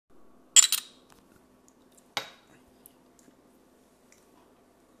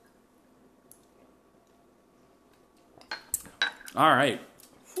All right.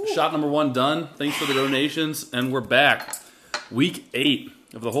 Shot number 1 done. Thanks for the donations. And we're back. Week 8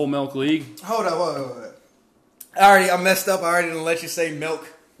 of the whole Milk League. Hold on. I messed up. I already didn't let you say milk.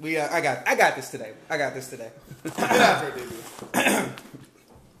 I got this today. Get after it, baby.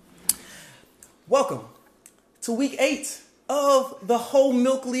 Welcome to week 8 of the whole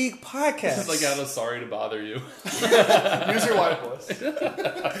Milk League podcast. This is like I'm sorry to bother you. Use your white voice.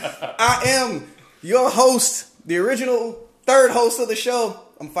 I am your host, the original third host of the show.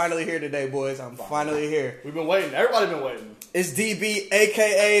 I'm finally here today, boys. I'm finally here. We've been waiting. Everybody's been waiting. It's DB,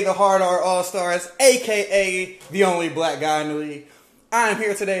 a.k.a. the Hard R All-Stars, a.k.a. the only black guy in the league. I am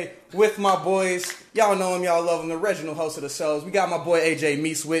here today with my boys. Y'all know him, y'all love him, the original host of the shows. We got my boy AJ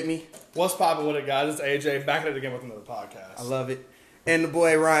Meese with me. What's poppin' with it, guys? It's AJ, back at it again with another podcast. I love it. And the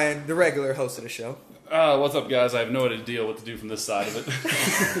boy Ryan, the regular host of the show. What's up, guys? I have no idea what to do from this side of it.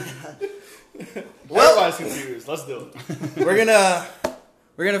 Well, everybody's confused. Let's do it.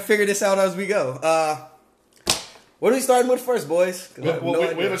 We're gonna figure this out as we go. What are we starting with first, boys? We have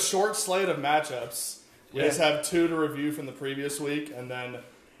a short slate of matchups. We just have 2 to review from the previous week, and then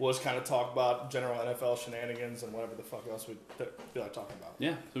we'll just kind of talk about general NFL shenanigans and whatever the fuck else we feel like talking about.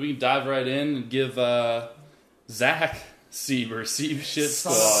 Yeah, so we can dive right in and give Zach Siebs shit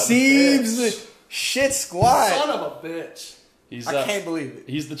squad. Siebs shit squad. Son of a bitch. I can't believe it.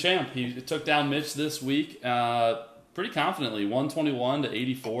 He's the champ. He took down Mitch this week pretty confidently, 121 to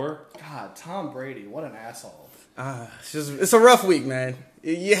 84. God, Tom Brady, what an asshole. It's a rough week, man.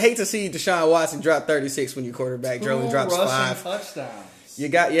 You hate to see Deshaun Watson drop 36 when your quarterback Joe drops 5 touchdowns. You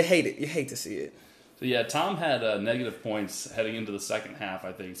hate it. You hate to see it. So yeah, Tom had negative points heading into the second half,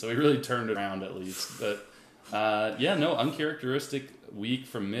 I think. So he really turned it around at least. But uncharacteristic week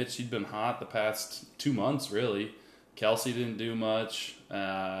from Mitch. He'd been hot the past 2 months, really. Kelsey didn't do much.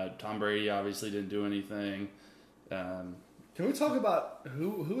 Tom Brady obviously didn't do anything. Can we talk about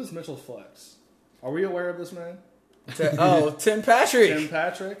who is Mitchell's flex? Are we aware of this man? Tim Patrick. Tim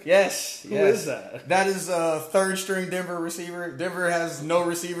Patrick? Yes. Who is that? That is a third-string Denver receiver. Denver has no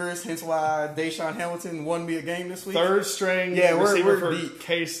receivers, hence why Deshaun Hamilton won me a game this week. Third-string receiver for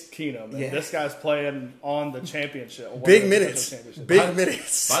Case Keenum. And this guy's playing on the championship. Big minutes.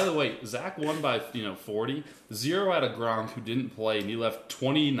 Minutes. By the way, Zach won by 40. 0 out of Gronk, who didn't play, and he left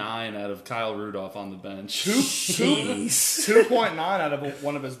 29 out of Kyle Rudolph on the bench. 2.9 out of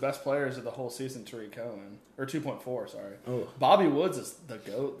one of his best players of the whole season, Tariq Cohen. Or 2.4, sorry. Oh. Bobby Woods is the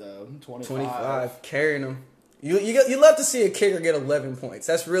GOAT, though. 25. Carrying him. You love to see a kicker get 11 points.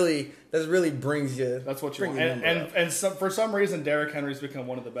 That really brings you. That's what you want. And for some reason, Derrick Henry's become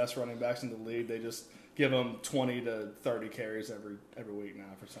one of the best running backs in the league. They just give him 20 to 30 carries every week now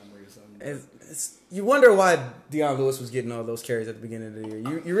for some reason. You wonder why Deion Lewis was getting all those carries at the beginning of the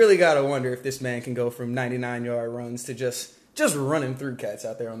year. You really got to wonder if this man can go from 99-yard runs to just running through cats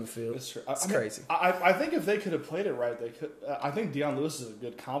out there on the field. It's true. It's crazy. I think if they could have played it right, they could. I think Deion Lewis is a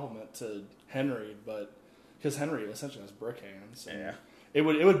good compliment to Henry, but because Henry essentially has brick hands. Yeah. It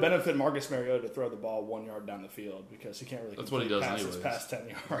would benefit Marcus Mariota to throw the ball 1 yard down the field because he can't really. That's what he does passes past 10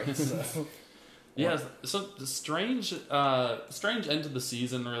 yards. So. Yeah, so the strange end to the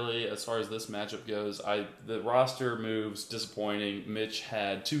season, really, as far as this matchup goes. The roster moves disappointing. Mitch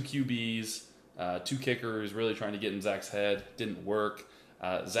had 2 QBs, 2 kickers, really trying to get in Zach's head. Didn't work.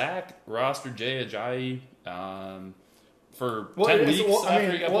 Zach rostered Jay Ajayi for 10 weeks. He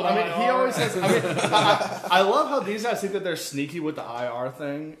always says. I love how these guys think that they're sneaky with the IR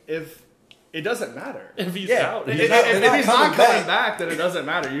thing. If it doesn't matter. If he's out. If he's not coming back, then it doesn't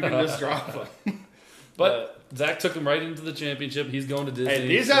matter. You can just drop him. But Zach took him right into the championship. He's going to Disney. Hey,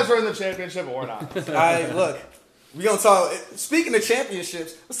 these guys are in the championship or not. Look, we're going to talk. Speaking of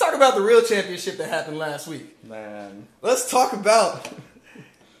championships, let's talk about the real championship that happened last week. Man. Let's talk about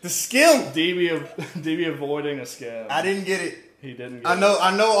the skim. DB avoiding a scam. I didn't get it. He didn't get it.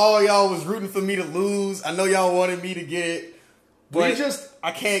 I know all y'all was rooting for me to lose. I know y'all wanted me to get it. But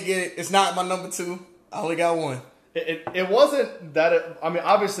I can't get it. It's not my number 2. I only got 1. It wasn't that.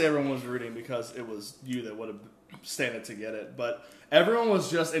 Obviously everyone was rooting because it was you that would have standed to get it, but everyone was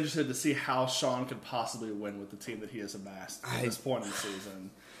just interested to see how Sean could possibly win with the team that he has amassed at this point in the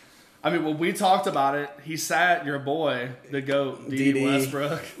season. When we talked about it, he sat your boy, the GOAT, D.D.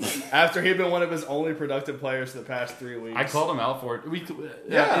 Westbrook, after he'd been one of his only productive players for the past 3 weeks. I called him out for it. In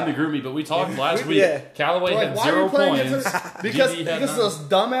the group meet, but we talked last week. Yeah. Callaway had 0 points. Because those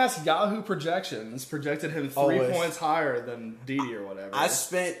dumbass Yahoo projections projected him 3 points higher than D.D. or whatever. I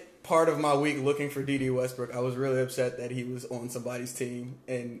spent part of my week looking for D.D. Westbrook. I was really upset that he was on somebody's team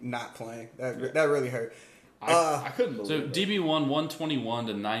and not playing. That really hurt. I couldn't believe it. So DB won 121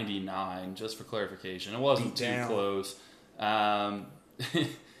 to 99, just for clarification. It wasn't too close.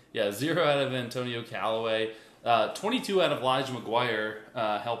 Yeah, 0 out of Antonio Callaway. 22 out of Elijah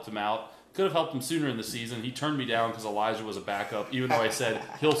McGuire helped him out. Could have helped him sooner in the season. He turned me down because Elijah was a backup, even though I said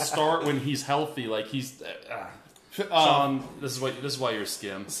he'll start when he's healthy. Like he's Sean, this is why you're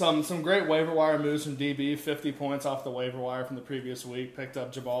skim. Some great waiver wire moves from DB. 50 points off the waiver wire from the previous week. Picked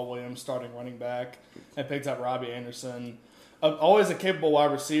up Jabal Williams, starting running back, and picked up Robbie Anderson. Always a capable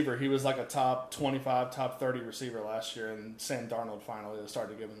wide receiver. He was like a top 25, top 30 receiver last year, and Sam Darnold finally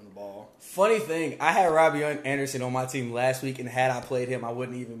started giving him the ball. Funny thing, I had Robbie Anderson on my team last week, and had I played him, I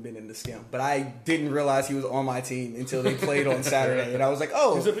wouldn't even been in the skim. But I didn't realize he was on my team until they played on Saturday, and I was like,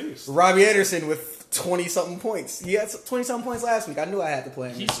 oh, he's a beast. Robbie Anderson with 20-something points. He had 20-something points last week. I knew I had to play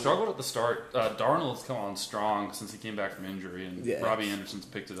him. He struggled at the start. Darnold's come on strong since he came back from injury, and Robbie Anderson's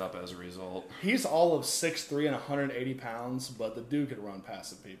picked it up as a result. He's all of 6'3" and 180 pounds, but the dude could run past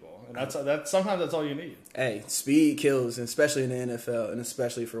the people, and that's sometimes that's all you need. Hey, speed kills, especially in the NFL, and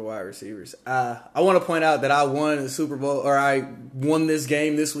especially for wide receivers. I want to point out that I won the Super Bowl, or I won this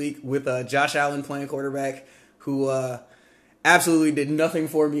game this week with Josh Allen playing quarterback, who absolutely did nothing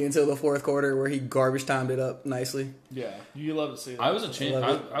for me until the fourth quarter, where he garbage timed it up nicely. Yeah, you love to see that. I was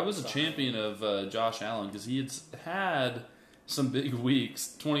a champion of Josh Allen because he had some big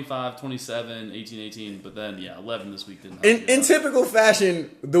weeks, 25, 27, 18, 18, but then, 11 this week didn't help. In typical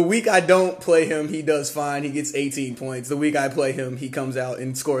fashion, the week I don't play him, he does fine. He gets 18 points. The week I play him, he comes out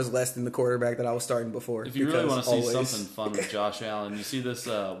and scores less than the quarterback that I was starting before. If you really want to see something fun with Josh Allen, you see this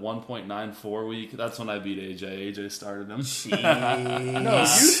 1.94 week, that's when I beat AJ. AJ started him. No, you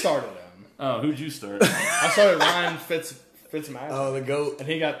started him. Oh, who'd you start? I started Ryan Fitzmagic. Oh, the GOAT. And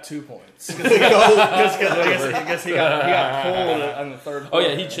he got 2 points. I guess he got pulled on the third quarter. Oh,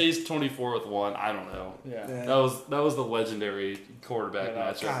 yeah, he chased 24 with 1. I don't know. Yeah. That was the legendary quarterback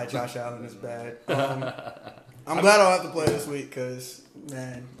matchup. God, Josh Allen is bad. I'm glad I don't have to play this week because,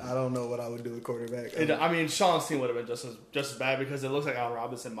 man, I don't know what I would do with quarterback. Sean's team would have been just as bad because it looks like Allen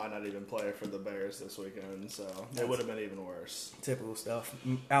Robinson might not even play for the Bears this weekend, so it would have been even worse. Typical stuff.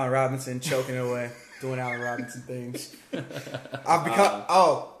 Allen Robinson choking away, doing Allen Robinson things.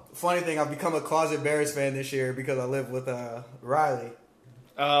 Funny thing, I've become a closet Bears fan this year because I live with Riley.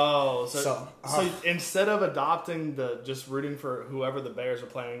 Oh, so instead of adopting just rooting for whoever the Bears are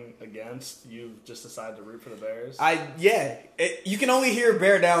playing against, you've just decided to root for the Bears? You can only hear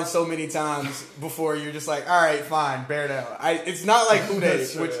bear down so many times before you're just like, all right, fine, bear down. It's not like Who Dey,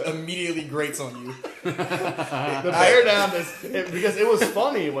 which immediately grates on you. The bear down is because it was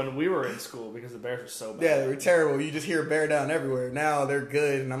funny when we were in school because the Bears were so bad. Yeah, they were terrible. You just hear bear down everywhere. Now they're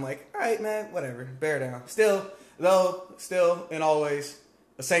good, and I'm like, all right, man, whatever, bear down. Still and always.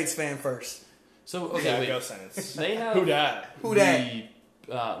 A Saints fan first. So okay, go Saints. They have Who dat?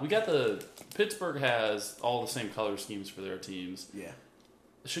 We got Pittsburgh has all the same color schemes for their teams. Yeah.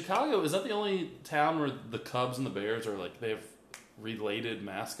 Chicago, is that the only town where the Cubs and the Bears are like they have related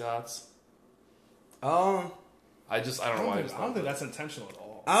mascots? I don't know why. I don't think that's intentional at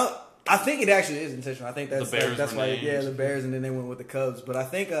all. I think it actually is intentional. I think that's the Bears that's why. named. Yeah, the Bears, and then they went with the Cubs. But I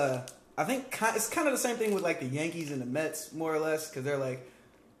think it's kind of the same thing with like the Yankees and the Mets, more or less, because they're like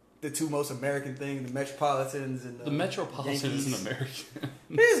the two most American things, the Metropolitans and the Metropolitans Yankees. isn't American.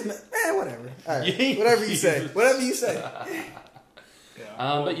 It is, man, whatever. All right. Whatever you say. Whatever you say.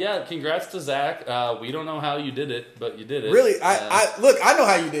 But yeah, congrats to Zach. We don't know how you did it, but you did it. Really, I know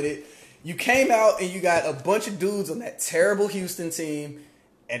how you did it. You came out and you got a bunch of dudes on that terrible Houston team,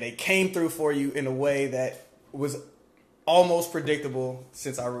 and they came through for you in a way that was almost predictable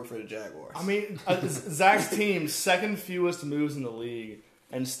since I root for the Jaguars. I mean, Zach's team, second fewest moves in the league,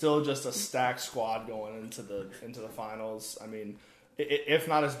 and still just a stacked squad going into the finals. I mean, if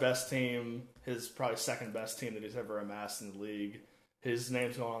not his best team, his probably second best team that he's ever amassed in the league. His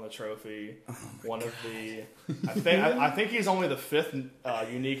name's going on the trophy. I think he's only the fifth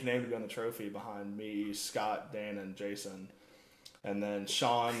unique name to be on the trophy behind me, Scott, Dan, and Jason. And then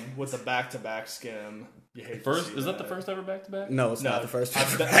Sean with the back-to-back skim. Is that the first ever back-to-back? No, it's not the first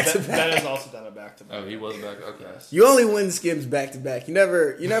ever back-to-back. Ben has also done a back-to-back. Oh, he was back. Okay. You only win skims back-to-back. You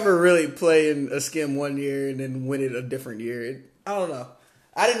never really play in a skim one year and then win it a different year. I don't know.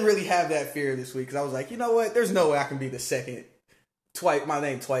 I didn't really have that fear this week because I was like, you know what? There's no way I can be the second. My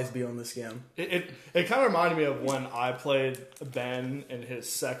name twice be on the skim. It kind of reminded me of when I played Ben in his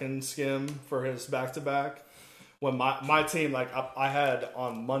second skim for his back-to-back. When my team, like, I had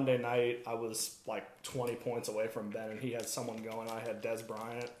on Monday night, I was like 20 points away from Ben, and he had someone going. I had Des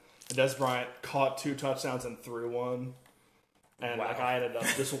Bryant. And Des Bryant caught 2 touchdowns and threw one. And Wow. like I ended up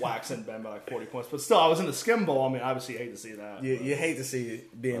just waxing Ben by like 40 points. But still, I was in the skim bowl. I mean, obviously, you hate to see that. You hate to see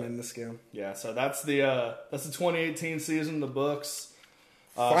it being in the skim. Yeah, so that's the 2018 season, the books.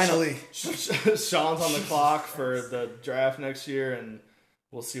 Finally. Sean's on the clock for the draft next year, and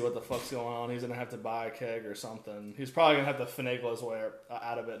we'll see what the fuck's going on. He's gonna have to buy a keg or something. He's probably gonna have to finagle his way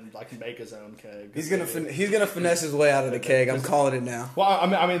out of it and like make his own keg. He's gonna finesse his way out of the keg. I'm calling it now. Well,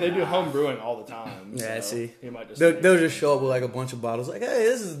 I mean, they do home brewing all the time. Yeah, so see, he might just they'll just show up with like a bunch of bottles. Like, hey,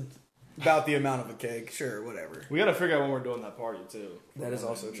 this is about the amount of a keg. Sure, whatever. We got to figure out when we're doing that party too. That is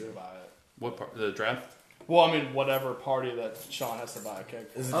also true. Buy it. What part? The draft? Well, I mean, whatever party that Sean has to buy a keg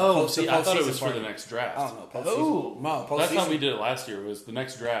for. Oh, see, I thought it postseason was for party. the next draft. I don't know. Oh. Postseason. That's how we did it last year. Was the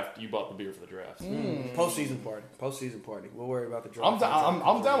next draft? You bought the beer for the draft. Postseason party. Postseason party. We'll worry about the draft.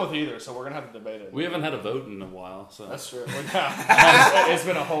 I'm down with either, so we're gonna have to debate it. We haven't had a vote in a while, so That's true. It's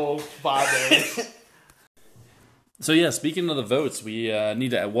been a whole 5 days. So yeah, speaking of the votes, we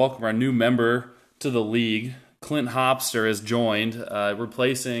need to welcome our new member to the league. Clint Hopster has joined,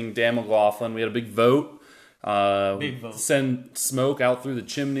 replacing Dan McLaughlin. We had a big vote. Big vote. Send smoke out through the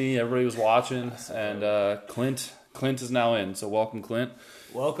chimney. Everybody was watching, and Clint is now in. So welcome, Clint.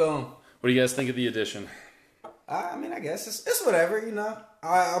 Welcome. What do you guys think of the addition? I mean, I guess it's whatever, you know.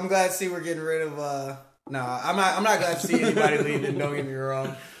 I'm glad to see we're getting rid of. No, I'm not glad to see anybody leaving. Don't get me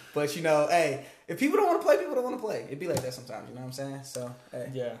wrong, but you know, hey, if people don't want to play, people don't want to play. It'd be like that sometimes. You know what I'm saying? So hey,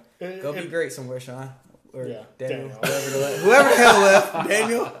 Yeah. go be great somewhere, Sean. Or Yeah, Daniel. Daniel. Whoever the hell left.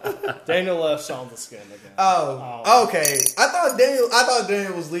 Daniel. Daniel left Sean the skin again. Oh, okay. I thought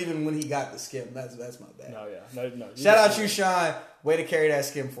Daniel was leaving when he got the skim. That's my bad. No. Shout out you, Sean. Way to carry that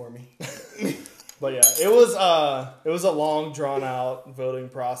skim for me. But yeah, it was a long, drawn out voting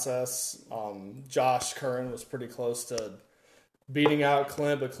process. Josh Curran was pretty close to beating out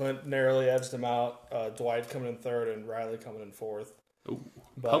Clint, but Clint narrowly edged him out. Dwight coming in third and Riley coming in fourth. Ooh,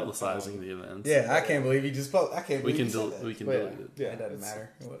 But, publicizing the events. Yeah, I can't believe he just I can't we believe can he said that. we can But delete it. Yeah, It doesn't it's- matter.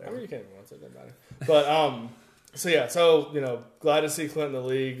 I Whatever. mean, you can't even answer, it doesn't matter. But so you know, glad to see Clint in the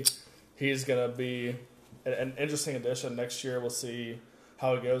league. He's gonna be an interesting addition next year. We'll see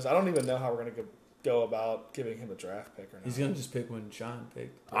how it goes. I don't even know how we're gonna go about giving him a draft pick or not. He's gonna just pick when Sean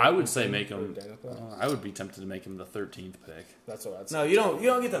picked. I would say make him. Daniel pick. I would be tempted to make him the 13th pick. That's what I'd say. No, you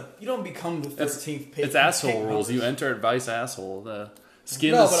don't become the 13th pick. It's You asshole pick rules. You numbers. enter at vice asshole. The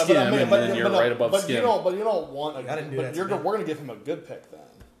skim No, is skim, and then you're right above but skim. you don't want. I didn't do that We're today. gonna give him a good pick then.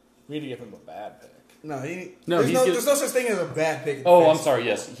 We need to give him a bad pick. No, he's there's no such thing as a bad pick. Oh, I'm sorry.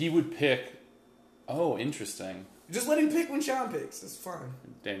 Yes, he would pick. Oh, interesting. Just let him pick when Sean picks. It's fine.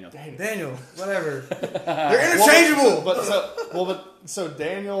 Daniel. Daniel, whatever. They're interchangeable. So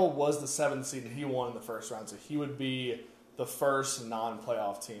Daniel was the 7th seed and he won in the first round, so he would be the first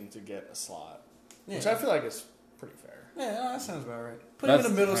non-playoff team to get a slot, which I feel like is pretty fair. Yeah, no, that sounds about right. Put him in the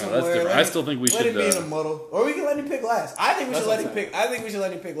middle that's somewhere. different. Let I him- still think we let should, him be in the middle, or we can let him pick last. I think we should That's let what him I'm pick. I think we should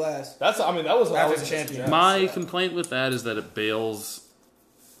let him pick last. That was what I After was the gonna champion. suggest. My complaint with that is that it bails.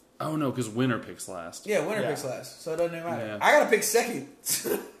 Oh no, because winner picks last. Yeah, winner Yeah. picks last, so it doesn't matter. Yeah. I gotta pick second.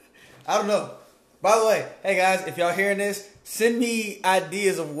 I don't know. By the way, hey guys, if y'all hearing this, send me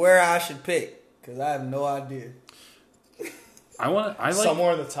ideas of where I should pick because I have no idea. I like.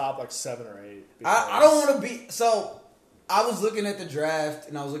 Somewhere in the top, like 7 or 8. I don't want to be so. I was looking at the draft,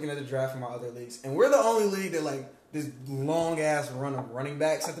 and I was looking at the draft from my other leagues, and we're the only league that like this long ass run of running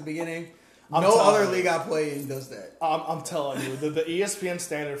backs at the beginning. I'm No telling other you. league I play in does that. I'm telling you, the ESPN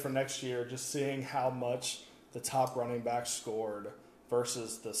standard for next year, just seeing how much the top running backs scored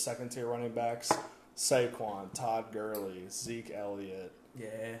versus the second tier running backs, Saquon, Todd Gurley, Zeke Elliott, Yeah.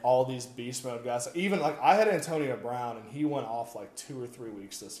 all these beast mode guys. Even like I had Antonio Brown and he went off like 2 or 3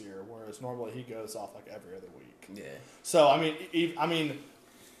 weeks this year, whereas normally he goes off like every other week. Yeah. So I mean,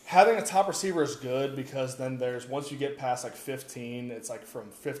 having a top receiver is good because then there's once you get past like 15, it's like from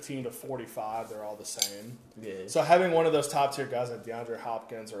 15 to 45, they're all the same. Yeah. So having one of those top tier guys like DeAndre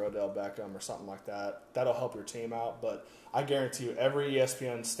Hopkins or Odell Beckham or something like that, that'll help your team out. But I guarantee you, every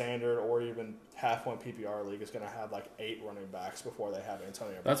ESPN standard or even half-point PPR league is going to have like 8 running backs before they have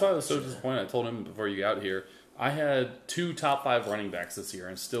Antonio Brown. That's why I was so disappointed. I told him before you got here. I had 2 top 5 running backs this year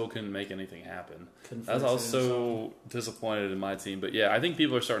and still couldn't make anything happen. I was so disappointed in my team. But yeah, I think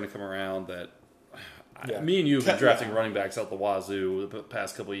people are starting to come around that. Yeah. Me and you have been drafting running backs out the wazoo the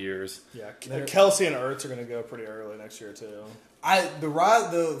past couple of years. Yeah, Kelsey and Ertz are going to go pretty early next year too.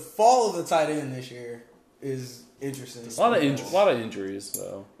 The fall of the tight end this year is interesting. A lot of injuries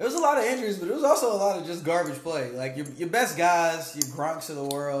though. There was a lot of injuries, but there was also a lot of just garbage play. Like your best guys, your Gronks of the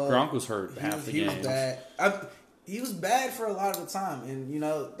world. Gronk was hurt half the he game. was bad. He was bad for a lot of the time, and you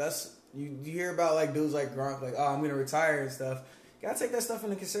know that's You hear about like dudes like Gronk, like, oh, I'm gonna retire and stuff. You gotta take that stuff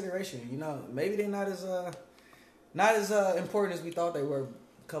into consideration. You know, maybe they're not as important as we thought they were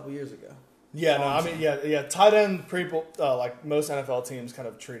a couple years ago. Yeah, no, I mean, yeah. Tight end people, like most NFL teams, kind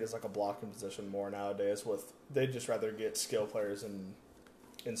of treat as like a blocking position more nowadays. They just rather get skill players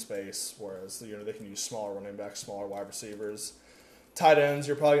in space, whereas they can use smaller running backs, smaller wide receivers. Tight ends,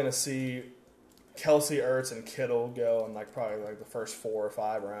 you're probably going to see Kelsey, Ertz, and Kittle go in probably the first 4 or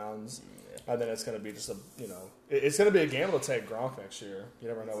 5 rounds, and then it's going to be just it's going to be a gamble to take Gronk next year. You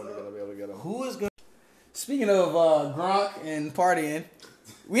never know when you're going to be able to get him. Who is going? Speaking of Gronk and partying,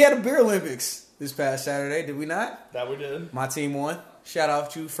 we had a beer Olympics this past Saturday, did we not? That we did. My team won. Shout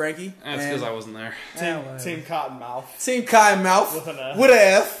out to Frankie. That's because I wasn't there. Team Cottonmouth. Team Cottonmouth with an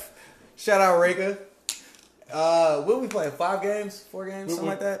F. Shout out Reka. What did we play? 5 games? 4 games? Something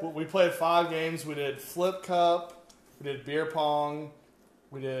like that? We played 5 games. We did Flip Cup. We did Beer Pong.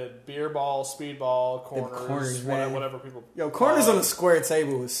 We did Beer Ball, Speed Ball, Corners, whatever people... Yo, Corners on the square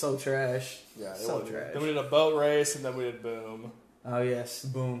table was so trash. Yeah, so trash. Then we did a boat race, and then we did Boom. Oh, yes.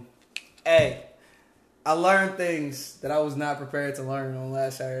 Boom. Hey, I learned things that I was not prepared to learn on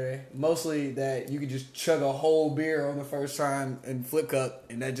last Saturday. Mostly that you could just chug a whole beer on the first time in Flip Cup,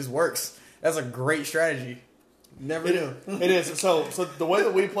 and that just works. That's a great strategy. Never knew. It is. So the way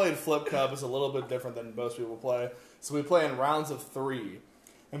that we played Flip Cup is a little bit different than most people play. So we play in rounds of 3.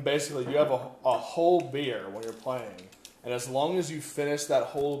 And basically you have a whole beer when you're playing. And as long as you finish that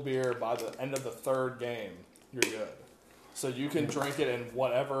whole beer by the end of the 3rd game, you're good. So you can drink it in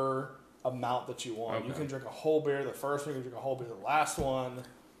whatever amount that you want. Okay. You can drink a whole beer the first one, you can drink a whole beer the last one.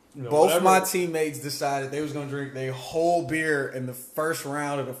 Both my teammates decided they was going to drink their whole beer in the first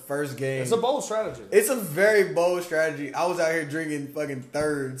round of the first game. It's a bold strategy. It's a very bold strategy. I was out here drinking fucking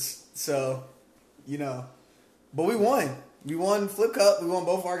thirds. So, But we won. We won Flip Cup. We won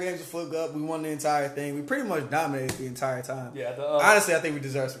both our games of Flip Cup. We won the entire thing. We pretty much dominated the entire time. Yeah. Honestly, I think we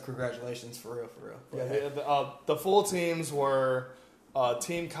deserve some congratulations for real. Yeah. The full teams were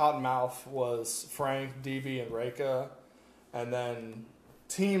Team Cottonmouth was Frank, DV, and Reka, and then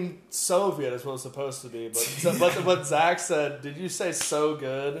Team Soviet is what it was supposed to be. But Zach said, "Did you say so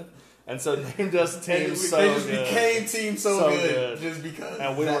good?" And so named us Team So Good. They just became Team So Good just because.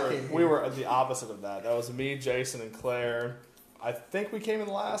 And we were the opposite of that. That was me, Jason, and Claire. I think we came in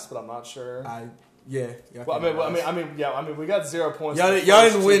last, but I'm not sure. Yeah. Well, I mean, we got 0 points. Y'all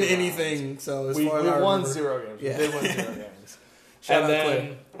didn't win anything, so as we far as won 0 games. Yeah. We did win 0 games. Shout out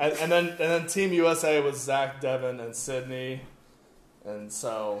and then Team USA was Zach, Devin, and Sydney, and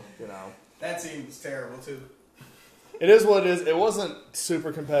so that team was terrible too. It is what it is. It wasn't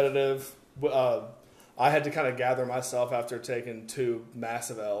super competitive. I had to kind of gather myself after taking 2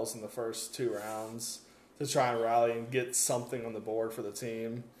 massive L's in the first 2 rounds to try and rally and get something on the board for the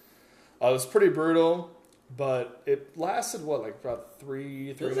team. It was pretty brutal, but it lasted, about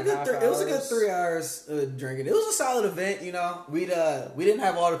 3.5 hours? It was a good 3 hours drinking. It was a solid event, We didn't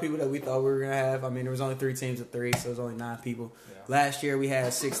have all the people that we thought we were going to have. I mean, there was only 3 teams of 3, so it was only 9 people. Yeah. Last year we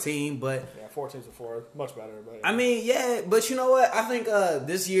had 16, but... Yeah, 4 teams of 4. Much better. But, I mean, yeah, but you know what? I think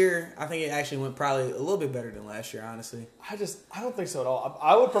this year, it actually went probably a little bit better than last year, honestly. I don't think so at all.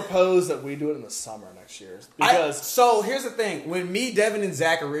 I would propose that we do it in the summer next year. So here's the thing. When me, Devin, and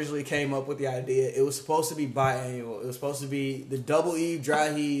Zach originally came up with the idea, it was supposed to be biannual. It was supposed to be the double eve,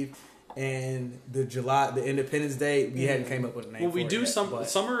 dry heave, and the Independence Day. We hadn't came up with a name. Well, we do summer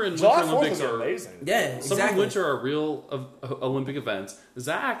and July Winter Olympics are amazing. Yeah, exactly. Summer and winter are real Olympic events.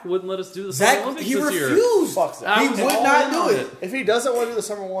 Zach wouldn't let us do the Summer Olympics this year. He refused. He would not do it. If he doesn't want to do the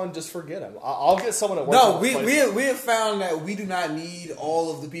summer one, just forget him. I'll get someone at work. No, we have found that we do not need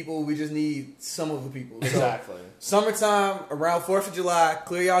all of the people. We just need some of the people. Exactly. So, summertime, around 4th of July,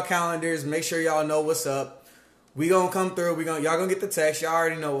 clear y'all calendars. Make sure y'all know what's up. We gonna come through. Y'all gonna get the text. Y'all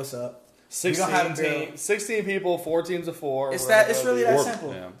already know what's up. 16 people, 4 teams of 4. It's really that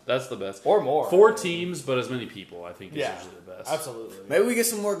simple. Yeah, that's the best. Or more. 4 teams, but as many people, I think, is usually the best. Absolutely. Maybe we get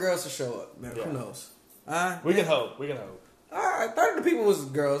some more girls to show up. Man, who knows? We can hope. All right, 30 of the people was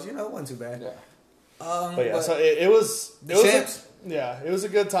girls. It wasn't too bad. Yeah. So it was... champs. It was a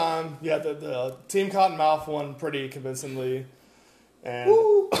good time. Yeah, the Team Cottonmouth won pretty convincingly. And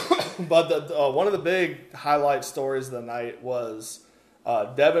but one of the big highlight stories of the night was...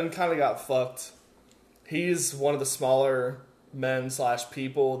 Devin kind of got fucked. He's one of the smaller men /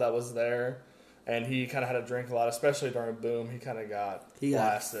 people that was there, and he kind of had to drink a lot, especially during Boom. He kind of got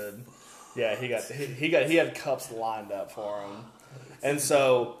blasted. Yeah, he had cups lined up for him, and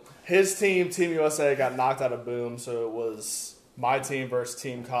so his team, Team USA, got knocked out of Boom. So it was my team versus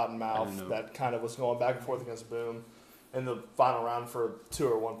Team Cottonmouth that kind of was going back and forth against Boom. in the final round for 2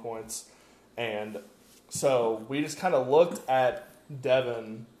 or 1 points. And so we just kind of looked at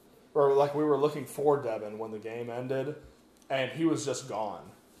Devin, or like we were looking for Devin when the game ended, and he was just gone.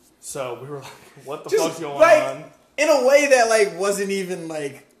 So we were like, what the fuck's going on? In a way that like wasn't even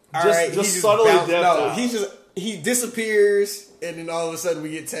like, all right, he just subtly dipped No, out. he disappears, and then all of a sudden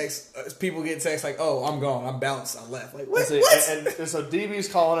we get people get text like, oh, I'm gone, I'm bounced, I left. Like, what? And so DB's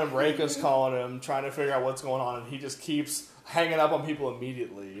calling him, Reika's calling him, trying to figure out what's going on, and he just keeps hanging up on people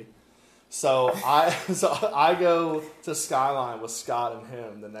immediately. So I go to Skyline with Scott and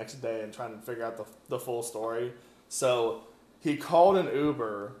him the next day and trying to figure out the full story. So he called an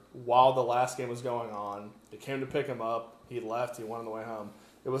Uber while the last game was going on. They came to pick him up. He left. He went on the way home.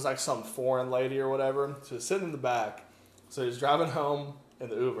 It was like some foreign lady or whatever. So he's sitting in the back. So he's driving home in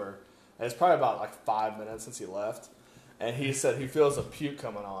the Uber. And it's probably about like 5 minutes since he left. And he said he feels a puke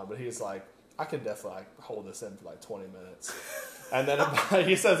coming on, but he's like, I can definitely like hold this in for like 20 minutes. And then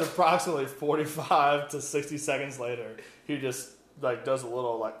he says approximately 45 to 60 seconds later, he just like does a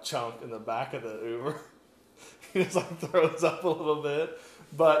little like chunk in the back of the Uber. He just like throws up a little bit.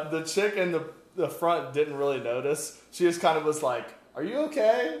 But the chick in the front didn't really notice. She just kind of was like, are you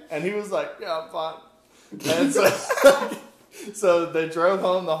okay? And he was like, yeah, I'm fine. And so they drove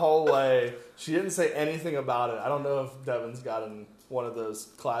home the whole way. She didn't say anything about it. I don't know if Devin's gotten one of those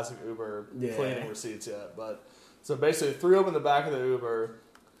classic Uber cleaning receipts yet. But so basically threw up in the back of the Uber.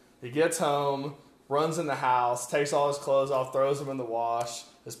 He gets home, runs in the house, takes all his clothes off, throws them in the wash.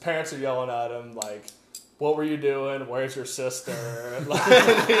 His parents are yelling at him like, what were you doing? Where's your sister?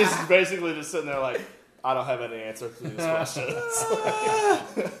 Like, he's basically just sitting there like, I don't have any answer to these questions.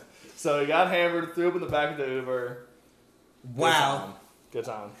 So he got hammered, threw up in the back of the Uber. Wow. Good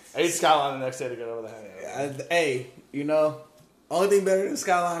time. Ate Skyline the next day to get over the hangover. Hey, only thing better than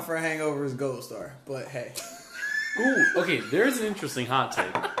Skyline for a hangover is Gold Star. But hey. Ooh, okay, there's an interesting hot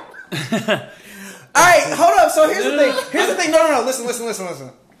take. All right, hold up. So here's the thing. Here's the thing. No. Listen.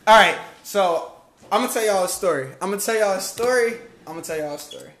 All right, so I'm going to tell y'all a story.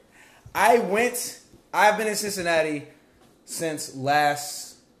 I've been in Cincinnati since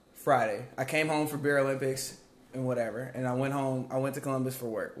last Friday. I came home for Beer Olympics and whatever, and I went to Columbus for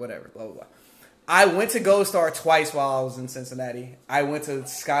work, whatever, blah, blah, blah. I went to Gold Star twice while I was in Cincinnati. I went to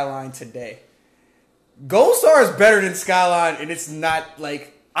Skyline today. Gold Star is better than Skyline, and it's not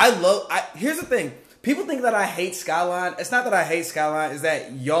like, here's the thing. People think that I hate Skyline. It's not that I hate Skyline. It's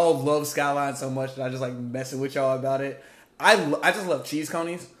that y'all love Skyline so much that I just like messing with y'all about it. I just love cheese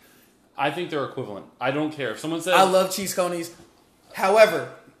conies. I think they're equivalent. I don't care. If someone says... I love cheese conies.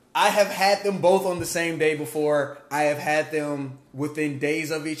 However, I have had them both on the same day before. I have had them within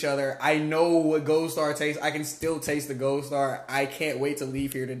days of each other. I know what Gold Star tastes. I can still taste the Gold Star. I can't wait to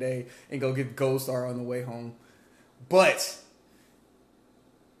leave here today and go get Gold Star on the way home. But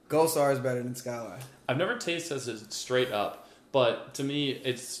Gold Star is better than Skyline. I've never tasted it straight up, but to me,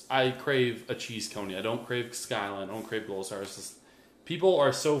 I crave a cheese coney. I don't crave Skyline. I don't crave Gold Star. It's just... People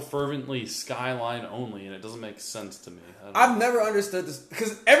are so fervently Skyline only, and it doesn't make sense to me. I've never understood this,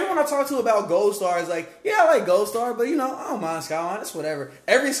 because everyone I talk to about Gold Star is like, yeah, I like Gold Star, but I don't mind Skyline. It's whatever.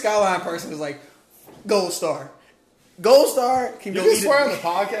 Every Skyline person is like, Gold Star. Gold Star can you go can eat swear it. on the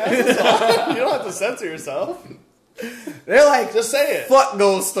podcast. You don't have to censor yourself. They're like, just say it. Fuck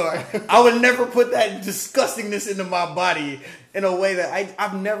Gold Star. I would never put that disgustingness into my body in a way that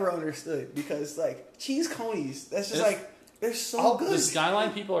I've never understood, because like cheese conies, that's just like. They're so good. The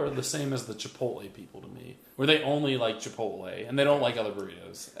Skyline people are the same as the Chipotle people to me, where they only like Chipotle and they don't like other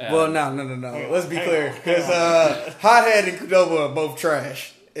burritos. And well, no. Let's be clear, because Hothead and Qdoba are both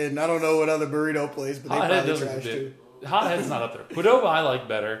trash, and I don't know what other burrito place, but they probably trash too. Hothead's not up there. Qdoba I like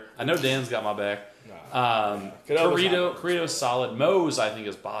better. I know Dan's got my back. Burrito's solid. Moe's I think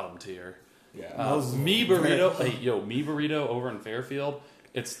is bottom tier. Yeah. Me burrito. Hey, me burrito over in Fairfield.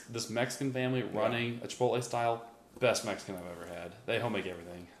 It's this Mexican family running a Chipotle style. Best Mexican I've ever had. They homemake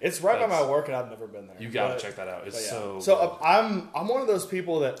everything. It's right by my work, and I've never been there. You gotta check that out. It's so. So I'm one of those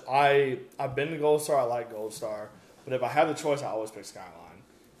people that I've been to Gold Star. I like Gold Star, but if I have the choice, I always pick Skyline.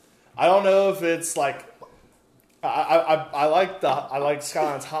 I don't know if it's like I like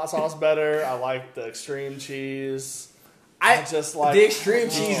Skyline's hot sauce better. I like the extreme cheese. I just like the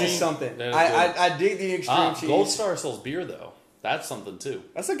extreme cheese is something. I dig the extreme cheese. Gold Star sells beer though. That's something too.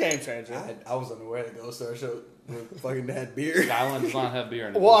 That's a game changer. I was unaware that Gold Star fucking had beer. Skyline does not have beer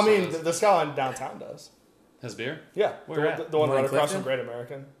in it. Well, I mean, the Skyline downtown does. Has beer? Yeah. Where at? The one right across Clifton? from Great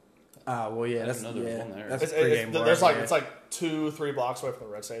American. Well, yeah, that's another one there. That's pregame bar. There's it's like 2-3 blocks away from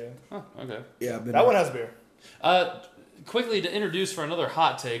the Red Stadium. Oh, okay. Yeah, that one has beer. quickly to introduce for another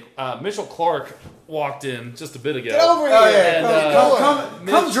hot take, Mitchell Clark walked in just a bit ago. Get over here. Oh, yeah. And,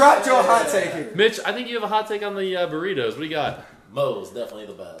 come drop your hot take here. Mitch, I think you have a hot take on the burritos. What do you got? Moe's definitely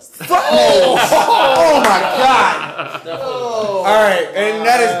the best. Oh my God! All right, and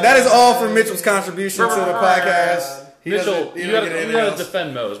that is all for Mitchell's contribution to the podcast. Mitchell, you gotta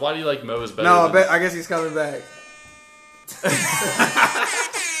defend Moe's. Why do you like Moe's better? No, I guess he's coming back.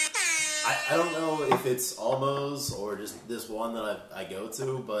 I don't know if it's all Moe's or just this one that I go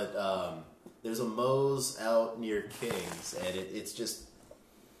to, but there's a Moe's out near King's, and it's just,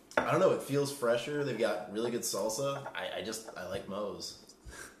 I don't know, it feels fresher. They've got really good salsa. I like Moe's.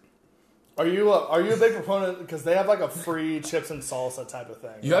 Are you a big proponent because they have like a free chips and salsa type of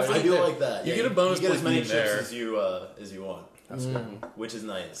thing? You have to I do like that. You get a bonus. You get as many point chips there. as you want. That's good. Which is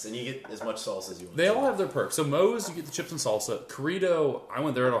nice, and you get as much salsa as you want. They all have their perks. So Moe's, you get the chips and salsa. Corrido, I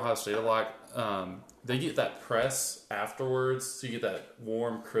went there at Ohio State a lot. They get that press afterwards, so you get that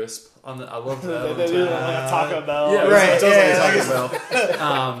warm crisp on the. I love that. They do like a Taco Bell. Yeah, Right, it does yeah, like a Taco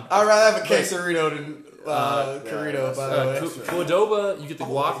Bell. I'd rather have a quesarito than Corrido, by the way. Qdoba, you get the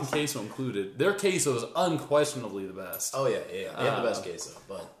guac and queso included. Their queso is unquestionably the best. Oh yeah. They have the best queso,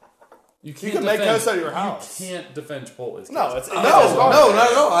 but You can make queso at your house. You can't defend Chipotle's queso. No,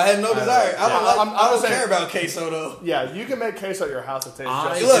 not at all. I had no desire. I don't care about queso though. Yeah, you can make queso at your house. It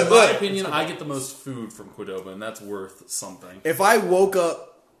tastes just In my opinion, I get the most food from Qdoba, and that's worth something. If I woke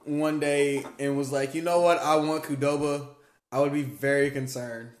up one day and was like, you know what, I want Qdoba, I would be very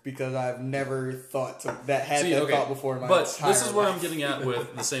concerned because I've never thought thought before in my But entire this is where life. I'm getting at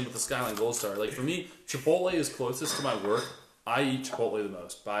with the same with the Skyline Gold Star. Like for me, Chipotle is closest to my work. I eat Chipotle the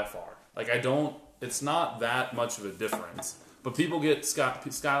most by far. Like it's not that much of a difference. But people get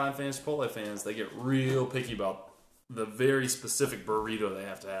Skyline fans, Chipotle fans, they get real picky about the very specific burrito they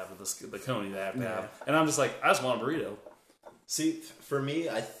have to have, or the coney they have to have. And I'm just like, I just want a burrito. see, for me,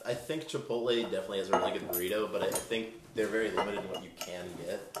 I think Chipotle definitely has a really good burrito, but I think they're very limited in what you can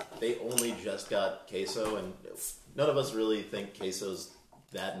get. They only just got queso, and none of us really think queso's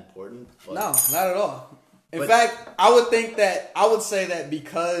that important. But No, not at all. In fact, I would say that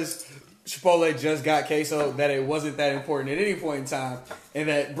because Chipotle just got queso, that it wasn't that important at any point in time, and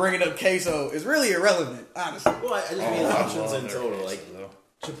that bringing up queso is really irrelevant, honestly. Well, I just mean options in total. Like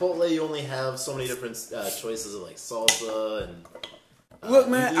Chipotle, you only have so many different choices of like salsa and. Look,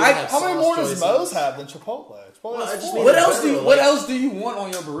 man, how many more does Moe's have than Chipotle? Well, I just mean What in else general, what else do you want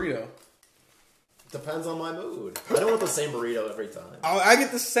on your burrito? Depends on my mood. I don't want the same burrito every time. I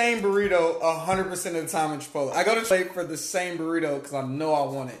get the same burrito 100% of the time in Chipotle. I go to Chipotle for the same burrito because I know I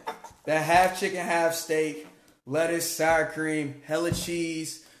want it. That half chicken, half steak, lettuce, sour cream, hella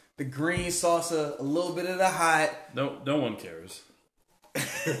cheese, the green salsa, a little bit of the hot. No one cares.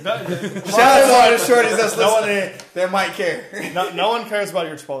 Shout out to all the shorties that's listening that might care. No one cares about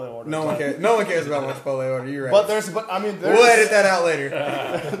your Chipotle order. No one cares. No one cares about my Chipotle order. You're right. But we'll edit that out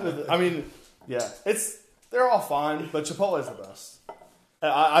later. I mean, yeah, they're all fine, but Chipotle's the best.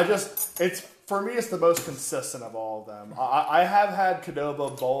 For me, it's the most consistent of all of them. I have had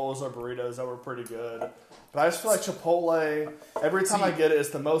Qdoba bowls or burritos that were pretty good, but I just feel like Chipotle, every time I get it, it's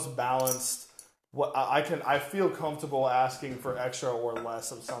the most balanced. I feel comfortable asking for extra or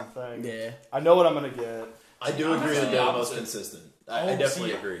less of something. Yeah. I know what I'm going to get. I do agree that they're the most consistent. I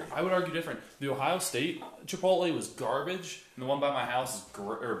definitely agree. I would argue different. The Ohio State Chipotle was garbage, and the one by my house is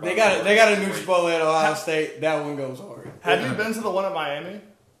great. They got a new Chipotle at Ohio State. That one goes hard. Have you been to the one at Miami?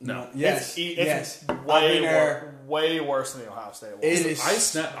 No. Yes. It's yes. way worse than the Ohio State one. It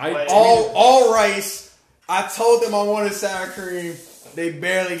is I all rice. I told them I wanted sour cream. They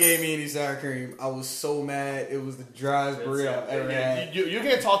barely gave me any sour cream. I was so mad. It was the driest burrito I've ever had. You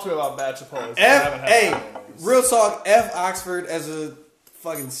can't talk to me about bad Chipotles. Real talk. F Oxford as a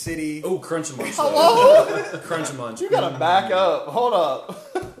fucking city. Oh, Crunch and Munch. Hello? Crunch and Munch. You gotta back up. Hold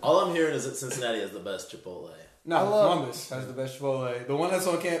up. All I'm hearing is that Cincinnati has the best Chipotle. No, Columbus has the best Chipotle. The one that's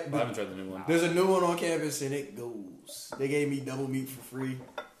on campus. I haven't tried the new one. There's a new one on campus and it goes. They gave me double meat for free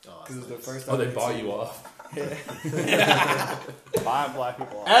because it was the first time. Oh, they bought you off. Buying black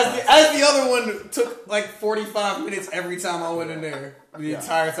people off. As the other one took like 45 minutes every time I went in there. The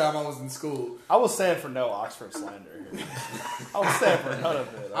entire time I was in school. I was saying for no Oxford slander here. I was saying for none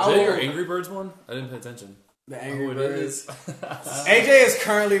of it. Is that your Angry Birds one? I didn't pay attention. The Angry Birds. AJ is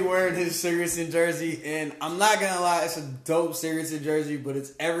currently wearing his Sigurdsson jersey, and I'm not gonna lie, it's a dope Sigurdsson jersey, but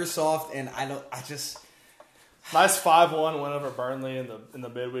it's ever soft, and nice 5-1 win over Burnley in the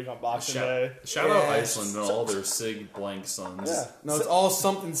midweek on Boxing Day. Shout out Iceland and all their Sig blank sons. Yeah. No, it's all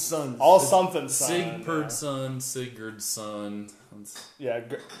something sons. All something son. Sigurd son, Sigurd son. Yeah.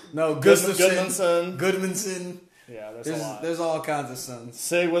 No, Gudmundsson. Goodmanson. Goodmanson. Yeah, there's a lot. There's all kinds of sons.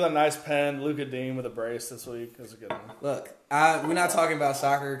 Sig with a nice pen, Luka Dean with a brace this week. That's a good one. Look, we're not talking about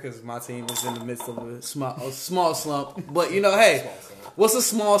soccer because my team is in the midst of a small slump. But, hey, what's a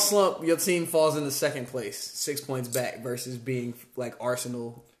small slump? Your team falls into second place, 6 points back versus being like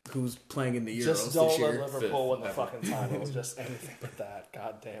Arsenal, who's playing in the Euros Just don't this year. let Liverpool win the fucking title. Just anything but that.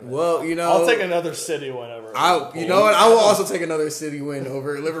 God damn it. Well, I'll take another City win over you know what? I will also take another City win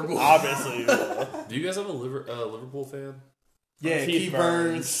over Liverpool. Obviously, you will. Do you guys have a Liverpool fan? Yeah, Keith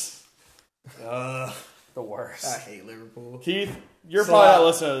Burns. The worst. I hate Liverpool. Keith, you're probably not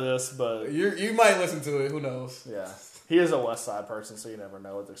listening to this, but You might listen to it. Who knows? yeah, he is a West Side person, so you never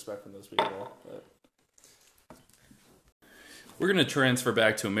know what to expect from those people. But. We're going to transfer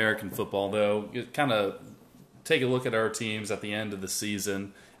back to American football, though. Kind of take a look at our teams at the end of the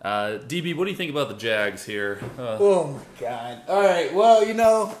season. DB, what do you think about the Jags here? Oh, my God. All right.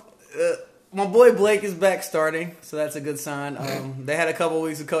 Well, my boy Blake is back starting, so that's a good sign. They had a couple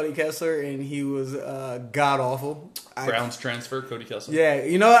weeks of Cody Kessler, and he was god-awful. Browns transfer, Cody Kessler. Yeah.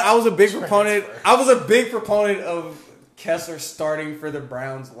 You know what? I was a big proponent of Kessler starting for the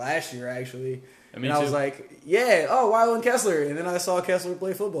Browns last year, actually. Me and I too. was like, yeah, why wouldn't Kessler? And then I saw Kessler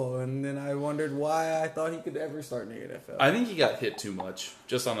play football, and then I wondered why I thought he could ever start in the NFL. I think he got hit too much,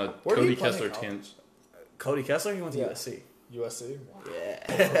 just on a Where did Cody he play Kessler in college? tangent. Cody Kessler? He went to Yeah. USC. USC?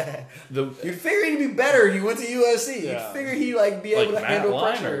 Yeah. You'd figure he'd be better. He went to USC. Yeah. You'd figure he'd be able to Matt handle Leinart.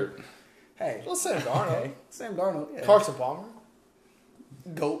 pressure. Hey. Well, Sam Darnold. Okay. Sam Darnold. Yeah. Carson Palmer.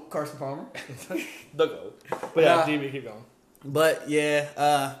 GOAT, Carson Palmer. The GOAT. But yeah, Nah. DB, keep going. But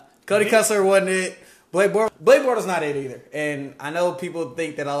yeah, Cody Kessler wasn't it. Blake Bortles not it either. And I know people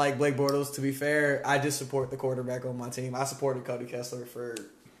think that I like Blake Bortles. To be fair, I just support the quarterback on my team. I supported Cody Kessler for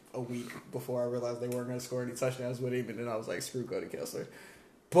a week before I realized they weren't going to score any touchdowns with him. And then I was like, screw Cody Kessler.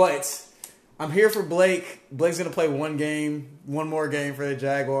 But I'm here for Blake. Blake's going to play one more game for the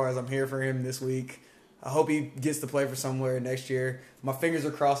Jaguars. I'm here for him this week. I hope he gets to play for somewhere next year. My fingers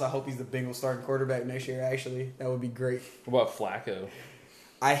are crossed. I hope he's the Bengals starting quarterback next year, actually. That would be great. What about Flacco?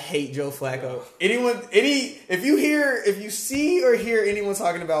 I hate Joe Flacco. If you see or hear anyone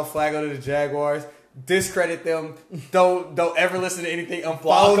talking about Flacco to the Jaguars, discredit them. Don't ever listen to anything.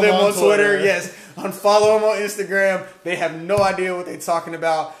 Unfollow them on Twitter. Yes, unfollow them on Instagram. They have no idea what they're talking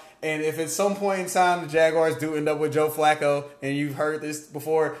about. And if at some point in time the Jaguars do end up with Joe Flacco, and you've heard this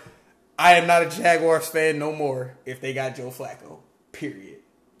before, I am not a Jaguars fan no more if they got Joe Flacco. Period.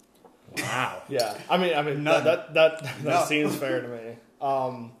 Wow. Yeah, I mean None. that seems fair to me.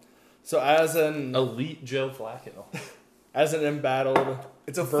 So as an Elite Joe Flacco. embattled,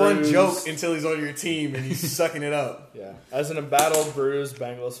 It's a fun bruised- joke until he's on your team and he's sucking it up. Yeah, as an embattled, bruised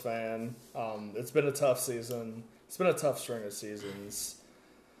Bengals fan, it's been a tough season. It's been a tough string of seasons.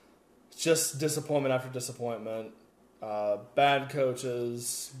 Just disappointment after disappointment. Bad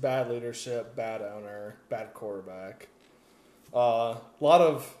coaches, bad leadership, bad owner, bad quarterback. A lot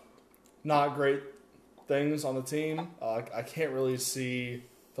of not great things on the team. I can't really see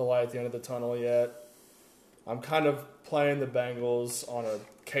the light at the end of the tunnel yet. I'm kind of playing the Bengals on a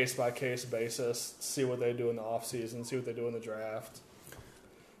case-by-case basis, see what they do in the offseason, see what they do in the draft.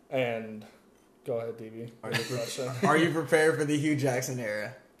 And go ahead, DB. Are you prepared for the Hugh Jackson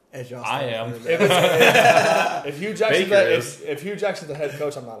era? As y'all I am. If Hugh Jackson's the head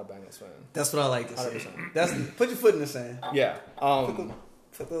coach, I'm not a Bengals fan. That's what I like to say. 100%. Put your foot in the sand. Yeah.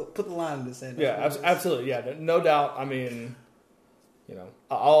 Put the line in the sand. Yeah, absolutely. Yeah, no doubt. I mean,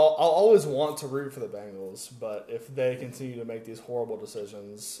 I'll always want to root for the Bengals, but if they continue to make these horrible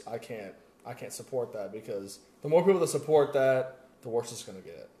decisions, I can't support that, because the more people that support that, the worse it's going to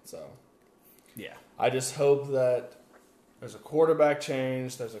get. So, Yeah. I just hope that there's a quarterback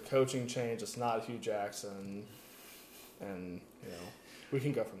change, there's a coaching change. It's not Hugh Jackson, and we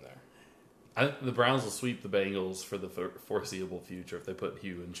can go from there. I think the Browns will sweep the Bengals for the foreseeable future if they put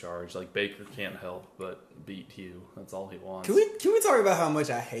Hugh in charge. Like, Baker can't help but beat Hugh. That's all he wants. Can we talk about how much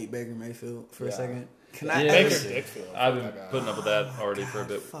I hate Baker Mayfield for a second? Can I? Yeah. ever- Baker Dickfield. I've been putting up with that already for a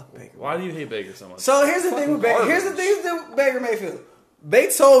bit. Fuck Baker. Why do you hate Baker so much? So here's the thing with Baker. Here's the thing with Baker Mayfield.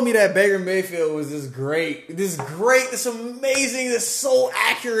 They told me that Baker Mayfield was this amazing, this so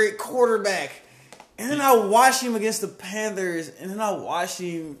accurate quarterback. And then I watched him against the Panthers, and then I watched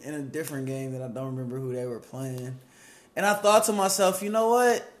him in a different game that I don't remember who they were playing. And I thought to myself, you know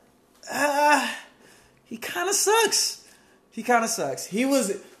what? He kind of sucks. He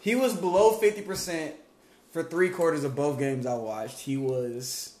was below 50% for 3/4 of both games I watched. He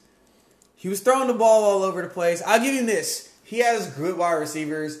was throwing the ball all over the place. I'll give him this. He has good wide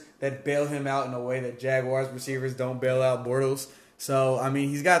receivers that bail him out in a way that Jaguars receivers don't bail out Bortles. So, I mean,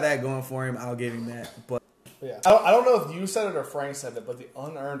 he's got that going for him. I'll give him that. But Yeah. I don't know if you said it or Frank said it, but the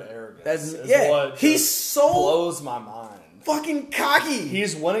unearned arrogance is what he's so blows my mind. Fucking cocky.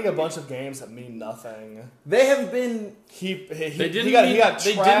 He's winning a bunch of games that mean nothing. They have been. They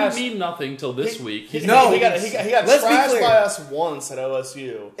didn't mean nothing till this week. He got trashed by us once at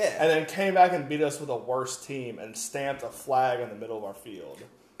OSU, Yeah. and then came back and beat us with a worse team and stamped a flag in the middle of our field.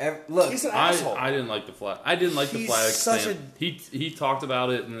 Look, he's an asshole. I didn't like the flag. I didn't like the flag such stamp. He talked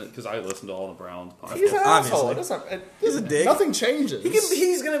about it because I listened to all the Browns podcasts. He's an asshole. He's a dick. Nothing changes.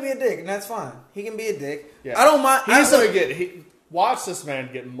 He's gonna be a dick, and that's fine. He can be a dick. Yeah. I don't mind. He's gonna get. Watch this man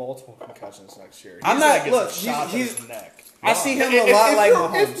get multiple concussions next year. I'm not. Gonna get shots in his neck. I see him a lot like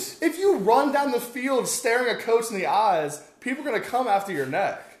Mahomes. If you run down the field staring a coach in the eyes, people are gonna come after your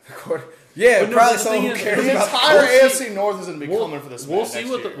neck. Yeah, But probably the someone thing who is, cares The about entire AFC North is going to be coming for this man We'll see next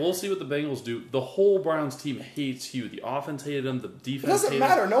what year. we'll see what the Bengals do. The whole Browns team hates Hugh. The offense hated him. The defense It doesn't hated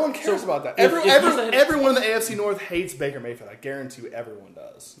matter. him. No one cares about that. if he's ahead- Everyone in the AFC North hates Baker Mayfield. I guarantee you, everyone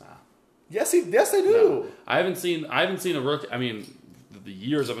does. Nah. Yes, they do. No. I haven't seen a rookie. I mean, the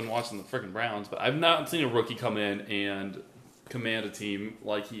years I've been watching the freaking Browns, but I've not seen a rookie come in and command a team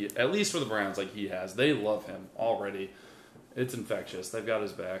like he, at least for the Browns, like he has. They love him already. It's infectious. They've got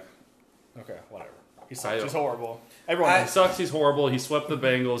his back. Okay, whatever. He sucks. He's horrible. Everyone He sucks. He's horrible. He swept the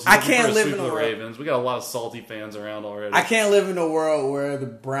Bengals. He's I looking can't for a live sweep in of a the world- Ravens. We got a lot of salty fans around already. I can't live in a world where the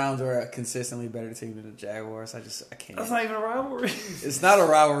Browns are a consistently better team than the Jaguars. I can't. That's not even a rivalry. It's not a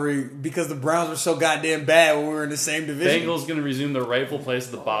rivalry because the Browns were so goddamn bad when we were in the same division. Bengals going to resume their rightful place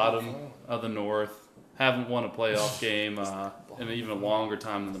at the bottom of the North. Haven't won a playoff game in even a longer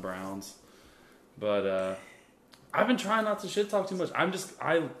time than the Browns. But I've been trying not to shit talk too much. I've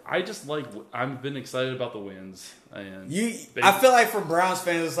been excited about the wins. And I feel like for Browns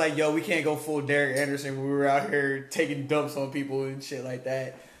fans, it's like, yo, we can't go full Derek Anderson when we were out here taking dumps on people and shit like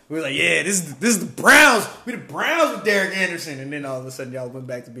that. We were like, yeah, this is the Browns. We the Browns with Derek Anderson, and then all of a sudden y'all went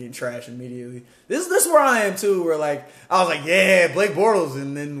back to being trash immediately. This is where I am too. Where like I was like, yeah, Blake Bortles,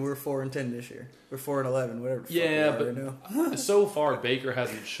 and then we're 4-10 this year. We're 4-11, whatever. The yeah, fuck we are right but now. so far Baker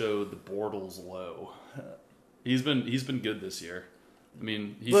hasn't showed the Bortles low. He's been good this year. I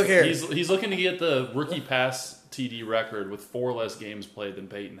mean, he's looking to get the rookie pass TD record with 4 less games played than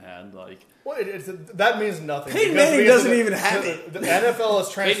Peyton had. Like, well, that means nothing. Peyton Manning doesn't even have it. The NFL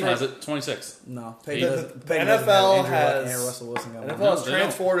has transferred. Peyton has it 26. No, The Peyton NFL and Russell Wilson got one. NFL has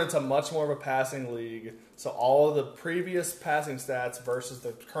transformed into much more of a passing league. So all of the previous passing stats versus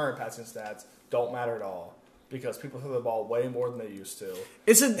the current passing stats don't matter at all. Because people throw the ball way more than they used to.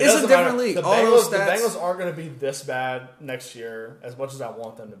 It's a different league. The Bengals aren't going to be this bad next year, as much as I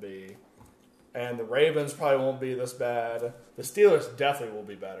want them to be. And the Ravens probably won't be this bad. The Steelers definitely will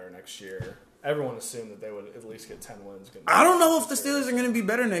be better next year. Everyone assumed that they would at least get 10 wins. I don't know if the Steelers are going to be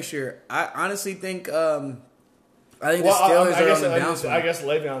better next year. I honestly think the Steelers are on the downswing. I guess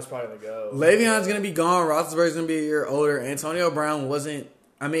Le'Veon's probably going to go. Le'Veon's going to be gone. Roethlisberger's going to be a year older. Antonio Brown wasn't.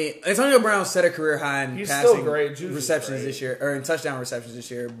 I mean, Antonio Brown set a career high in passing receptions this year, or in touchdown receptions this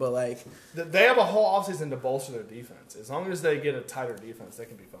year. But like, they have a whole offseason to bolster their defense. As long as they get a tighter defense, they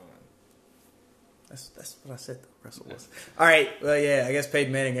can be fine. That's what I said, though, Russell Wilson. All right, well, yeah, I guess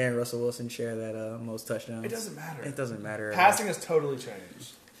Peyton Manning and Russell Wilson share that most touchdowns. It doesn't matter. It doesn't matter. Passing has totally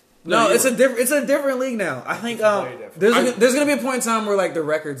changed. No, it's a different league now. I think there's gonna be a point in time where like the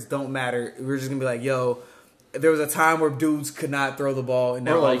records don't matter. We're just gonna be like, yo, there was a time where dudes could not throw the ball, and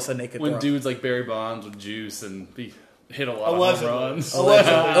now all of a sudden they could. When throw. Dudes like Barry Bonds would juice and hit a lot of home runs.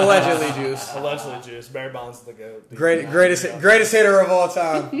 Allegedly juice. Allegedly juice. Barry Bonds is the GOAT. Greatest hitter of all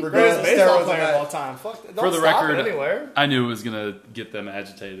time. Greatest baseball player of all time. Fuck, don't For the stop record, it anywhere. I knew it was gonna get them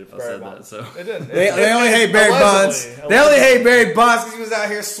agitated if I Barry said Bonds. that. So It didn't. They only hate Barry Bonds. Allegedly. They only hate Barry Bonds because he was out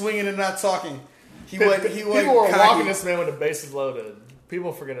here swinging and not talking. He wasn't People were cocky. walking this man with the bases loaded.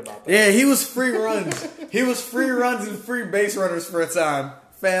 People forget about that. Yeah, he was free runs. He was free runs and free base runners for a time.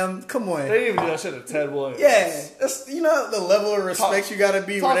 Fam, come on. They didn't even do that shit to Ted Williams. Yeah, that's, the level of respect you got to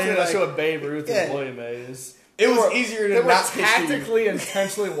be. Talk Where to they that like, shit with Babe Ruth and Willie Mays. It was easier to They were not pitch to you. tactically,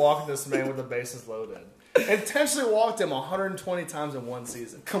 intentionally walking this man with the bases loaded. Intentionally walked him 120 times in one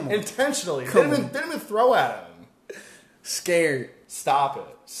season. Come on. Intentionally. Come Didn't even throw at him. Scared. Stop it.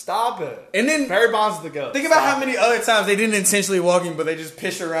 Stop it. And then Barry Bonds is the GOAT. think about how many other times they didn't intentionally walk him, but they just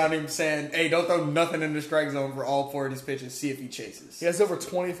pitched around him saying, hey, don't throw nothing in the strike zone for all 4 of these pitches. See if he chases. He has over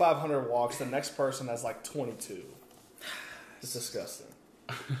 2,500 walks. The next person has like 22. It's disgusting.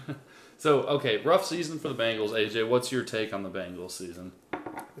 So, okay, rough season for the Bengals. AJ, what's your take on the Bengals season?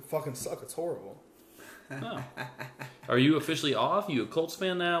 They fucking suck. It's horrible. Oh. Are you officially off? You a Colts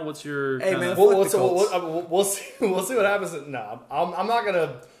fan now? What's your Hey, man, We'll see. We'll see what happens. No, I'm not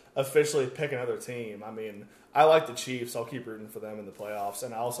gonna. officially pick another team, I mean, I like the Chiefs. I'll keep rooting for them in the playoffs,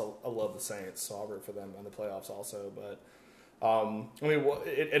 and I love the Saints, so I'll root for them in the playoffs also. But I mean,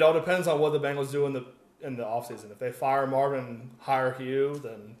 it all depends on what the Bengals do in the offseason. If they fire Marvin and hire Hugh,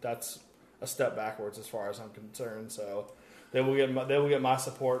 then that's a step backwards as far as I'm concerned. So they will get my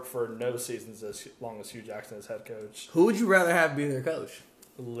support for no seasons as long as Hugh Jackson is head coach. Who would you rather have be their coach?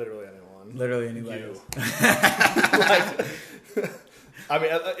 Literally anyone. Literally anybody. You. I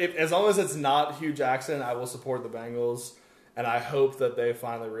mean, as long as it's not Hugh Jackson, I will support the Bengals, and I hope that they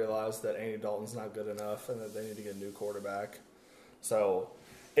finally realize that Andy Dalton's not good enough and that they need to get a new quarterback. So,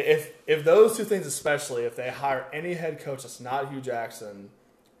 if those two things, especially if they hire any head coach that's not Hugh Jackson,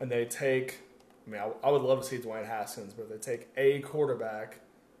 and they take, I mean, I would love to see Dwayne Haskins, but if they take a quarterback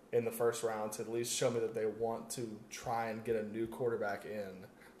in the first round to at least show me that they want to try and get a new quarterback in,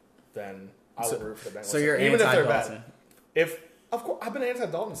 then I would root for the Bengals. So you're even if they're anti-Dalton. bad. Of course, I've been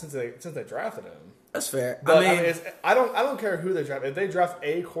anti-Dalton since they drafted him. That's fair. But I don't care who they draft. If they draft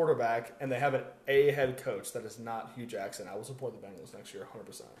a quarterback and they have a head coach that is not Hugh Jackson, I will support the Bengals next year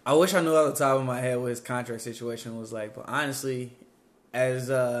 100%. I wish I knew off the top of my head what his contract situation was like, but honestly, as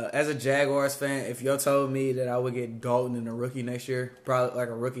a Jaguars fan, if you told me that I would get Dalton and a rookie next year, probably like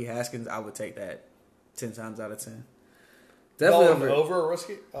a rookie Haskins, I would take that 10 times out of 10. Definitely over a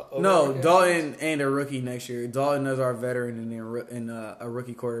rookie? Dalton and a rookie next year. Dalton is our veteran and a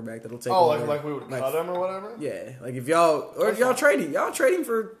rookie quarterback that'll take. Oh, like we would cut him or whatever. Yeah, like if y'all trade him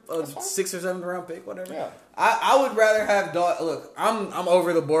for a 6th or 7th round pick, whatever. Yeah, I would rather have Dalton. Look, I'm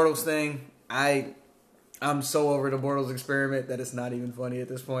over the Bortles thing. I'm so over the Bortles experiment that it's not even funny at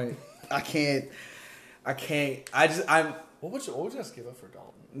this point. I can't. What would you just give up for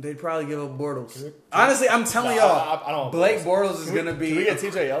Dalton? They'd probably give up Bortles. Honestly, I'm telling y'all, I don't Blake Bortles is going to be... Can we get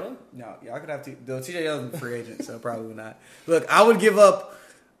TJ Yeldon? No, y'all could have TJ Yeldon's a free agent, so probably not. Look, I would give up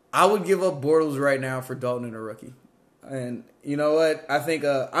Bortles right now for Dalton and a rookie. And you know what? I think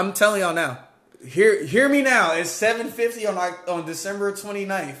I'm telling y'all now. Hear me now. It's 7:50 on December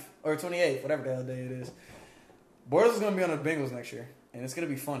 29th or 28th, whatever the hell day it is. Bortles is going to be on the Bengals next year, and it's going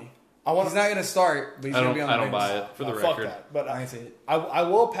to be funny. He's not going to start, but he's going to be on the Bengals. I don't buy it, for the record. Fuck that. But I ain't see it. I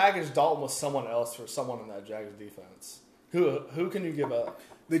will package Dalton with someone else for someone in that Jags defense. Who can you give up?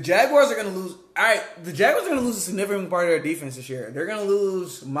 The Jaguars are going to lose. All right, the Jaguars are going to lose a significant part of their defense this year. They're going to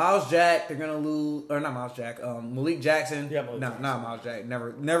lose Miles Jack. They're going to lose, or not Miles Jack, Malik Jackson. Yeah, Malik Jackson. Not Miles Jack.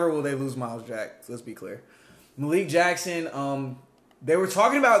 Never will they lose Miles Jack. Let's be clear. Malik Jackson. They were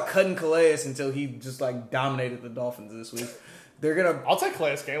talking about cutting Calais until he just like dominated the Dolphins this week. They're gonna. I'll take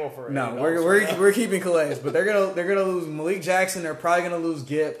Calais Campbell for it. No, we're keeping Calais, but they're gonna lose Malik Jackson. They're probably gonna lose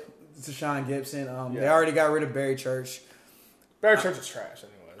Tashawn Gibson. They already got rid of Barry Church. Barry Church is trash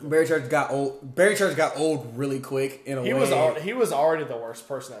anyway. Barry Church got old. Barry Church got old really quick in a way. He was already the worst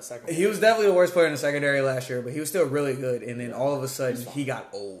person at secondary. He was definitely the worst player in the secondary last year, but he was still really good. And then all of a sudden, he got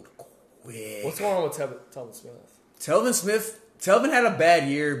old quick. What's going on with Telvin Smith? Telvin had a bad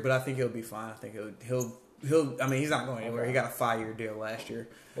year, but I think he'll be fine. I think he'll. I mean, he's not going anywhere. He got a 5-year deal last year.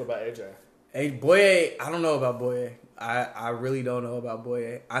 What about AJ? Boye, I don't know about Boye. I really don't know about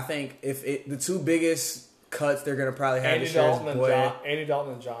Boye. I think the two biggest cuts they're going to probably have this year is Boye. Andy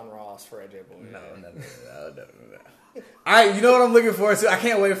Dalton and John Ross for AJ Boye. No. All right, you know what I'm looking forward to? I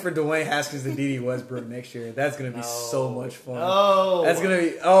can't wait for Dwayne Haskins and D.D. Westbrook next year. That's going to be so much fun. That's going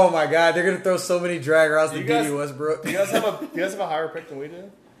to be, oh my God, they're going to throw so many drag routes to D.D. Westbrook. Do you guys have a higher pick than we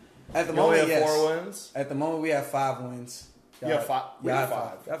do? At the moment, we have yes. 4 wins. At the moment, we have 5 wins. You have 5. We have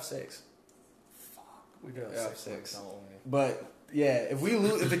 5. I have 6. Fuck, we do have 6. But yeah, if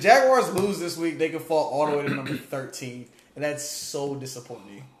the Jaguars lose this week, they could fall all the way to number 13, and that's so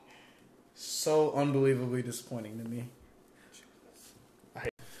disappointing. So unbelievably disappointing to me.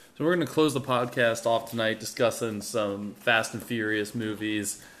 So we're going to close the podcast off tonight discussing some Fast and Furious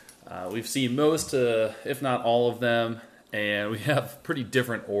movies. We've seen most, if not all of them. And we have pretty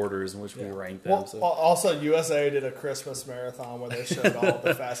different orders in which we rank them. Well, also, USA did a Christmas marathon where they showed all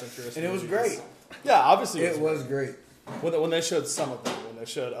the Fast and Furious and movies. It was great. Yeah, obviously it was great. When they showed some of them, when they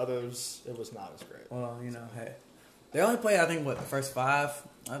showed others, it was not as great. Well, hey. They only played, I think, the first 5?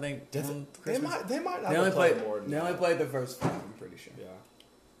 I think. They might not they have played more than They only played the first 5, I'm pretty sure. Yeah.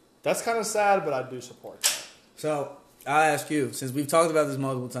 That's kind of sad, but I do support that. So, I'll ask you, since we've talked about this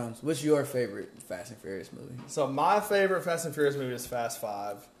multiple times, what's your favorite Fast and Furious movie? So my favorite Fast and Furious movie is Fast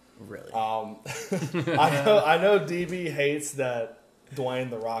 5. Really? I know DB hates that Dwayne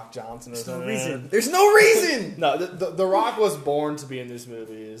 "The Rock" Johnson is in it. There's no reason! No, the Rock was born to be in these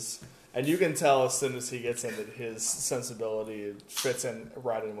movies, and you can tell as soon as he gets into his sensibility fits in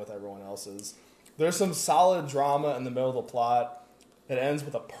right in with everyone else's. There's some solid drama in the middle of the plot. It ends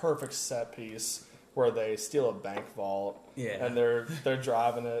with a perfect set piece where they steal a bank vault. Yeah. And they're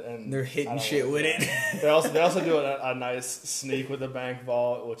driving it and They're hitting shit with it. They also do a nice sneak with the bank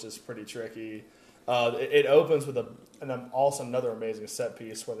vault, which is pretty tricky. It opens with also another amazing set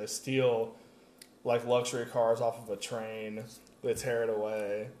piece where they steal like luxury cars off of a train. They tear it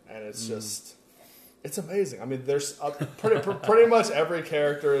away, and it's just it's amazing. I mean, there's pretty much every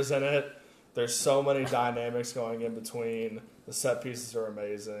character is in it. There's so many dynamics going in between. The set pieces are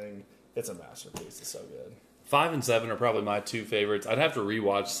amazing. It's a masterpiece. It's so good. 5 and 7 are probably my two favorites. I'd have to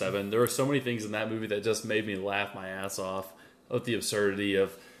rewatch 7. There are so many things in that movie that just made me laugh my ass off. With the absurdity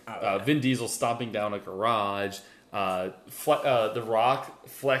of Vin Diesel stomping down a garage, The Rock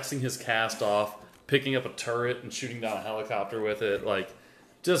flexing his cast off, picking up a turret and shooting down a helicopter with it, like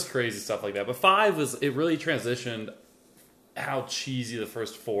just crazy stuff like that. But 5 it really transitioned how cheesy the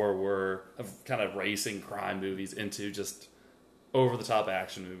first 4 were of kind of racing crime movies into just over the top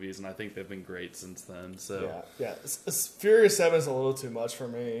action movies, and I think they've been great since then. So yeah. Furious 7 is a little too much for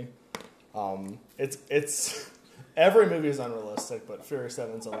me. It's every movie is unrealistic, but Furious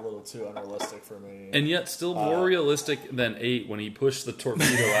 7 is a little too unrealistic for me. And yet still more realistic than 8 when he pushed the torpedo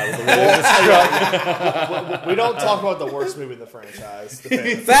out of the way of the truck. We don't talk about the worst movie in the franchise. Look,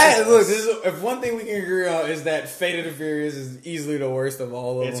 if one thing we can agree on is that Fate of the Furious is easily the worst of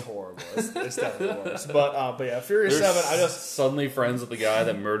all of them. It's horrible. It's definitely the worst. But yeah, Furious They're 7, I just suddenly friends with the guy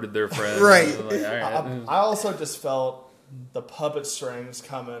that murdered their friend. Right. Like, all right. I also just felt the puppet strings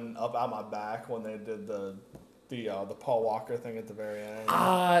coming up out my back when they did the Paul Walker thing at the very end.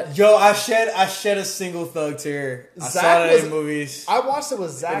 Yo, I shed a single thug tear. I saw that in movies. I watched it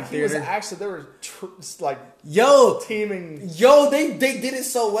with Zach. In He was theater. actually they were teaming. They did it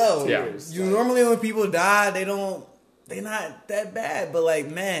so well. Yeah. Normally when people die, they're not that bad. But like,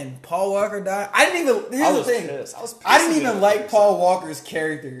 man, Paul Walker died. I didn't even. Here's the thing. Pissed. I didn't even like Paul Walker's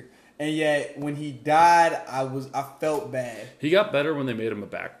character. And yet, when he died, I felt bad. He got better when they made him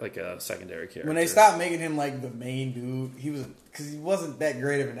a secondary character. When they stopped making him like the main dude, because he wasn't that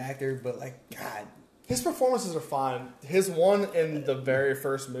great of an actor. But like, God, his performances are fine. His one in the very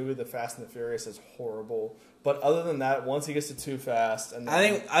first movie, The Fast and the Furious, is horrible. But other than that, once he gets to Too Fast, and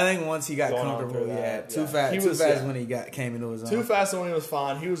I think once he got going on comfortable, through that, Too Fast. He Too was- Fast yeah. when he came into his own. Too Fast when he was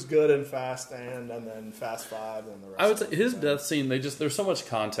fine. He was good in Fast and then Fast 5 and the rest. I would say of it. his death scene, there's so much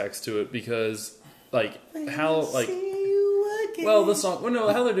context to it because like how like the song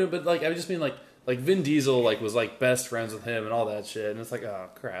how they're doing, but like I just mean like Vin Diesel was best friends with him and all that shit, and it's like, oh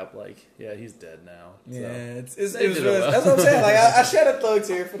crap, he's dead now. So, Yeah, it was they did it really, well. that's what I'm saying. Like I shed a thug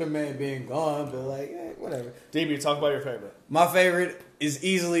tear for the man being gone, but whatever. DB, talk about your favorite. My favorite is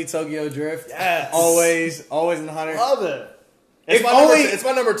easily Tokyo Drift. Yes. always in the hunter. Love it. If only- It's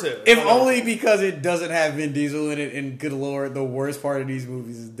my number 2. If only because it doesn't have Vin Diesel in it, and good lord, the worst part of these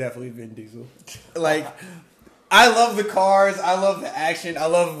movies is definitely Vin Diesel. I love the cars, I love the action, I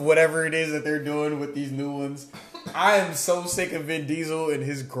love whatever it is that they're doing with these new ones. I am so sick of Vin Diesel and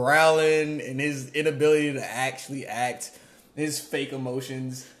his growling and his inability to actually act. His fake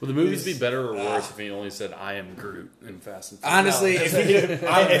emotions. Would the movies be better or worse if he only said "I am Groot" in Fast and Furious? Honestly, if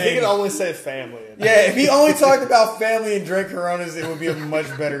he could only say family. if he only talked about family and drank Coronas, it would be a much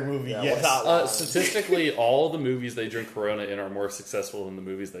better movie. Yeah, yes. without- Statistically, all the movies they drink Corona in are more successful than the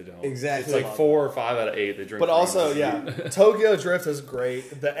movies they don't. Exactly. It's like 4 or 5 out of 8 they drink. But also, Corona. Tokyo Drift is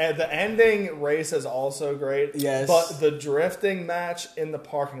great. The ending race is also great. Yes. But the drifting match in the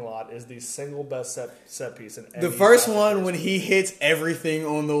parking lot is the single best set piece in any The first Fast and one, Furious when he hits everything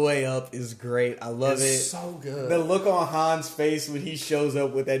on the way up, is great. I love movie. it. It's so good. The look on Han's face when he shows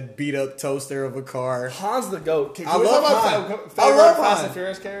up with that beat up toaster of a car. Han's the GOAT. Can I we love talk Han. about I love Fast Han. and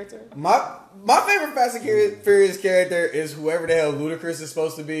Furious character? My favorite Fast and Furious character is whoever the hell Ludacris is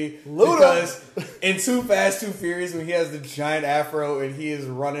supposed to be. Luda. Because in Too Fast, Too Furious, when he has the giant afro and he is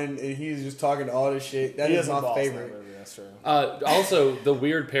running and he's just talking all this shit, that He is a my boss in that favorite. movie, that's true. Also, the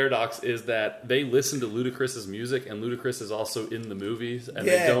weird paradox is that they listen to Ludacris's music, and Ludacris is also in the movies, and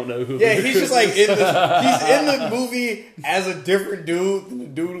they don't know who. Yeah, Ludacris he's just like is. he's in the movie as a different dude than the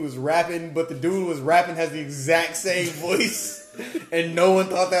dude who was rapping, but the dude who was rapping has the exact same voice, and no one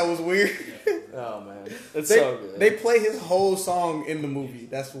thought that was weird. Oh man, it's They, so good. they play his whole song in the movie.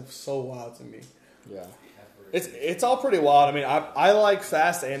 That's what's so wild to me. Yeah, it's all pretty wild. I mean, I like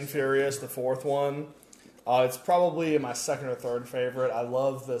Fast and Furious, the fourth one. It's probably my second or third favorite. I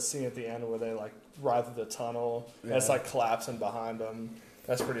love the scene at the end where they ride through the tunnel and it's collapsing behind them.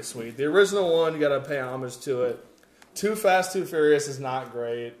 That's pretty sweet. The original one, you got to pay homage to it. Too Fast, Too Furious is not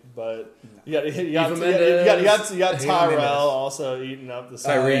great, but you got Eva Mendes. Tyrell Mendes. also eating up the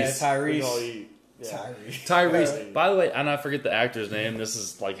Tyrese. We're gonna eat. Yeah. Tyrese. By the way, and I forget the actor's name. This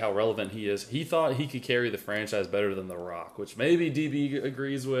is like how relevant he is. He thought he could carry the franchise better than The Rock, which maybe DB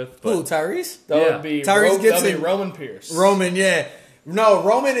agrees with. But Who, Tyrese? That would be Tyrese Gibson. That'd be Roman Pierce. Roman, yeah. No,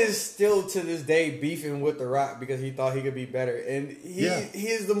 Roman is still to this day beefing with The Rock because he thought he could be better, and he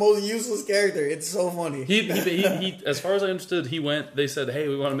is the most useless character. It's so funny. He as far as I understood, he went. They said, "Hey,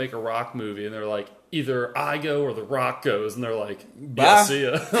 we want to make a Rock movie," and they're like, "Either I go or The Rock goes," and they're like, Bye. "Yeah, see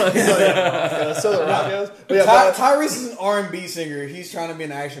ya." So the Rock goes. But yeah, Tyrese is an R&B singer. He's trying to be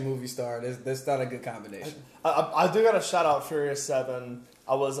an action movie star. That's not a good combination. I do got to shout out Furious 7.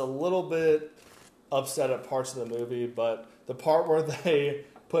 I was a little bit upset at parts of the movie, but the part where they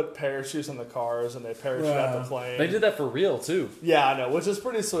put parachutes on the cars and they parachute out the plane. They did that for real too. Yeah, I know, which is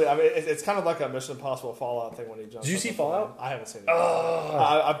pretty sweet. I mean, it's kind of like a Mission Impossible Fallout thing when he jumps. Did you see Fallout? I haven't seen it.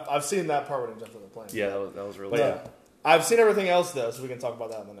 I've seen that part when he jumps on the plane. Yeah, that was really. But Good. I've seen everything else though, so we can talk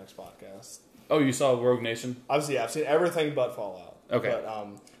about that in the next podcast. Oh, you saw Rogue Nation? I've seen everything but Fallout. Okay.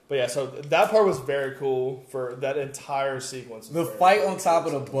 But yeah, so that part was very cool for that entire sequence. The fight on top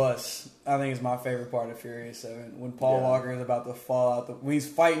of the bus, I think, is my favorite part of Furious 7. When Paul Walker is about to fall out. When he's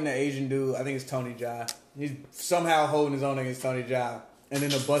fighting the Asian dude, I think it's Tony Jaa. He's somehow holding his own against Tony Jaa. And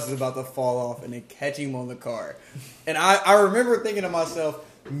then the bus is about to fall off and they catch him on the car. And I remember thinking to myself,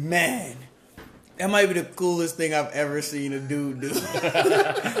 man, that might be the coolest thing I've ever seen a dude do.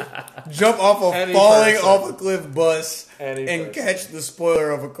 Jump off a falling off a cliff bus and catch the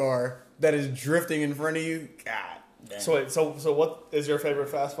spoiler of a car that is drifting in front of you. God damn. So wait, so what is your favorite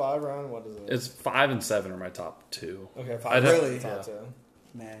Fast Five, Ryan? What is it? It's 5 and 7 are my top 2. Okay, 5. Really? Top 2.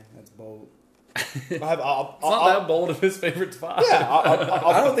 Man, that's bold. It's not that bold of his favorite 5. Yeah,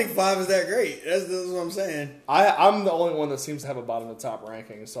 I don't think 5 is that great. That's what I'm saying. I'm the only one that seems to have a bottom to top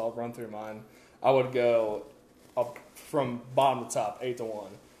ranking, so I'll run through mine. I would go up from bottom to top, 8 to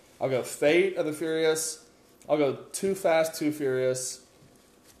 1. I'll go Fate of the Furious. I'll go Too Fast, Too Furious.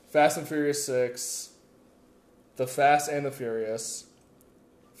 Fast and Furious 6. The Fast and the Furious.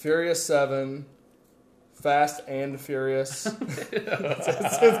 Furious 7. Fast and Furious. I'm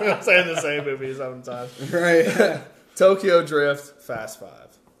saying the same movie 7 times. Right. Tokyo Drift, Fast 5.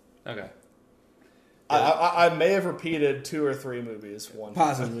 Okay. I may have repeated 2 or 3 movies one time.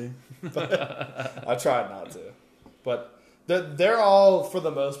 Possibly. But I tried not to. But they're all, for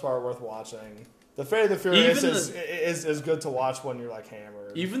the most part, worth watching. The Fate of the Furious is good to watch when you're like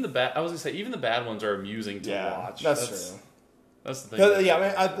hammered. Even the bad ones are amusing to watch. That's true. That's the thing.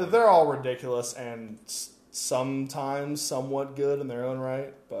 Yeah, I mean, they're all ridiculous and sometimes somewhat good in their own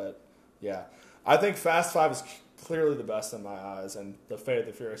right. But yeah, I think Fast 5 is clearly the best in my eyes, and the Fate of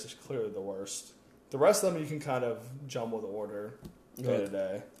the Furious is clearly the worst. The rest of them you can kind of jumble the order day to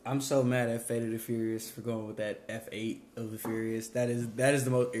day. I'm so mad at Fate of the Furious for going with that F8 of the Furious. That is the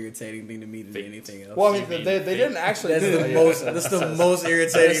most irritating thing to me than anything else. Well, I mean, they didn't actually. That's the most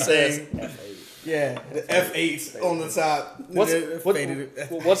irritating thing. F8. Yeah, the F8 on the top. What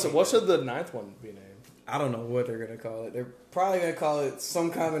should the 9th one be named? I don't know what they're gonna call it. They're probably gonna call it some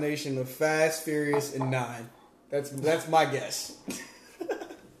combination of Fast, Furious, and 9. That's my guess.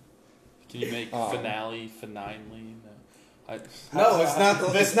 Can you make finale? No,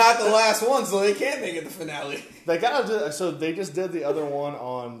 it's not the last one, so they can't make it the finale. They gotta do. So they just did the other one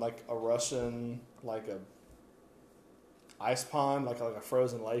on like a Russian, like a ice pond, like a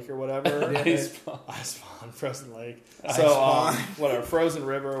frozen lake or whatever. Ice pond, frozen lake. Whatever, frozen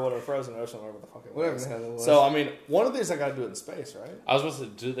river, whatever, frozen ocean, whatever the fuck it was. Whatever the hell it was. So I mean, one of these I gotta do it in space, right? I was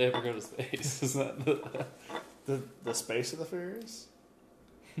supposed to. Did they ever go to space? Is that the space of the Furious?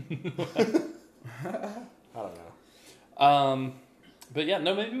 I don't know. But yeah,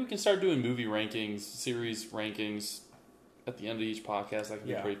 no, maybe we can start doing movie rankings, series rankings at the end of each podcast. That could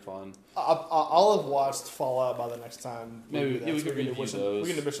be pretty fun. I'll have watched Fallout by the next time. Maybe we could review those. We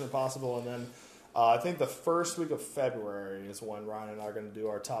can do Mission Impossible, and then I think the first week of February is when Ryan and I are going to do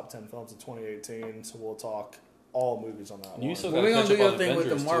our top 10 films of 2018. So we'll talk all movies on that one. When we gonna do your thing with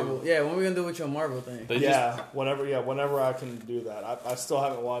the Marvel? Too. Yeah, when we gonna do with your Marvel thing? Whenever I can do that. I still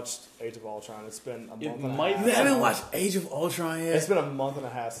haven't watched Age of Ultron. It's been a month and a half. You haven't watched Age of Ultron yet? It's been a month and a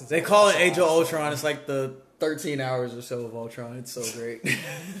half since they call it Age of Ultron. It's like the 13 hours or so of Ultron. It's so great.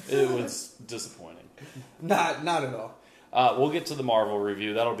 It was disappointing. Not at all. We'll get to the Marvel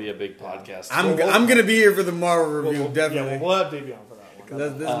review. That'll be a big podcast. I'm gonna be here for the Marvel review. Definitely. Yeah, we'll have DB on for that one.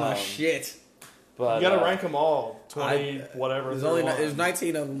 This is my shit. But you gotta rank them all. 20, whatever. There's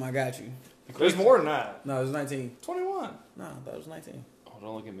 19 of them. I got you. There's more than that. No, there's 19. 21. No, that was 19. Oh,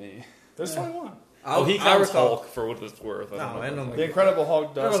 don't look at me. There's 21. He counts Hulk for what it's worth. The Incredible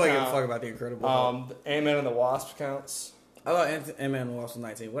Hulk does count. I don't give a fuck about the Incredible Hulk. Ant-Man and the Wasp counts. I thought Ant-Man was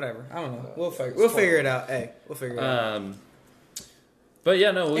 19. Whatever. I don't know. We'll figure it out. Hey, we'll figure it out. But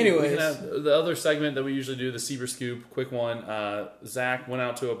yeah, no. We Anyways. can have the other segment that we usually do, the Siebs Scoop. Quick one. Zach went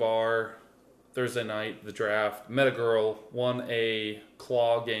out to a bar Thursday night, the draft. Met a girl, won a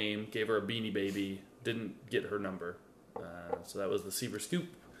claw game, gave her a Beanie Baby, didn't get her number. So that was the Siebs Scoop.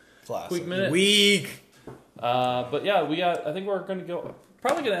 Classic. Quick minute. Weak. But yeah, I think we're going to go.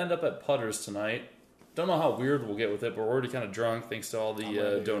 Probably going to end up at Putters tonight. Don't know how weird we'll get with it, but we're already kind of drunk thanks to all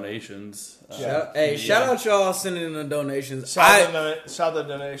the donations. Shout out y'all sending in the donations. Shout out the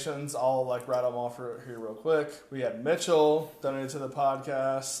donations. I'll rattle them off here real quick. We had Mitchell donated to the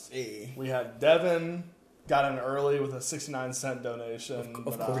podcast. Hey. We had Devin got in early with a 69-cent donation.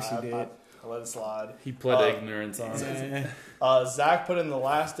 Of course he did. I let it slide. He pled ignorance on it. Zach put in the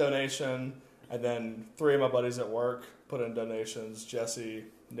last donation, and then 3 of my buddies at work put in donations. Jesse,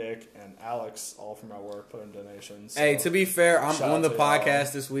 Nick, and Alex, all from my work, put in donations. Hey, So, to be fair, I'm shout on out the to podcast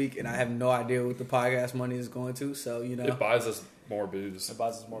y'all. this week, and I have no idea what the podcast money is going to. So It buys us more booze. It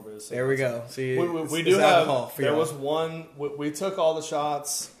buys us more booze. there we go. See, We it's do alcohol have. for There y'all. was one. We took all the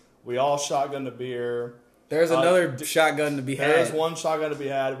shots. We all shotgunned a beer. There's another shotgun to be had. There is one shotgun to be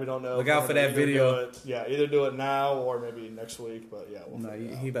had. We don't know. Look if out we're for gonna that either video. do it- Yeah, either do it now or maybe next week. But yeah, we'll No, figure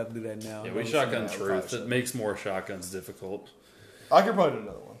it out. he about to do that now. Yeah, we shotgun yeah, truth. probably It should. makes more shotguns difficult. I could probably do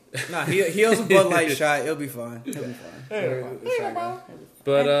another one. Nah, he owes a Bud Light shot. It'll be fine. He'll be fine. But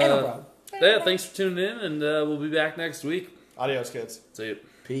Ain't no problem. yeah, thanks for tuning in, and we'll be back next week. Adios, kids. See you.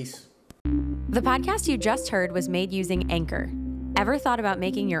 Peace. The podcast you just heard was made using Anchor. Ever thought about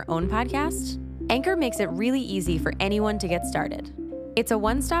making your own podcast? Anchor makes it really easy for anyone to get started. It's a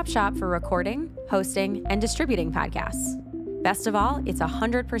one-stop shop for recording, hosting, and distributing podcasts. Best of all, it's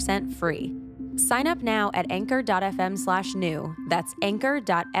 100% free. Sign up now at anchor.fm/new. That's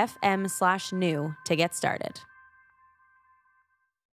anchor.fm/new to get started.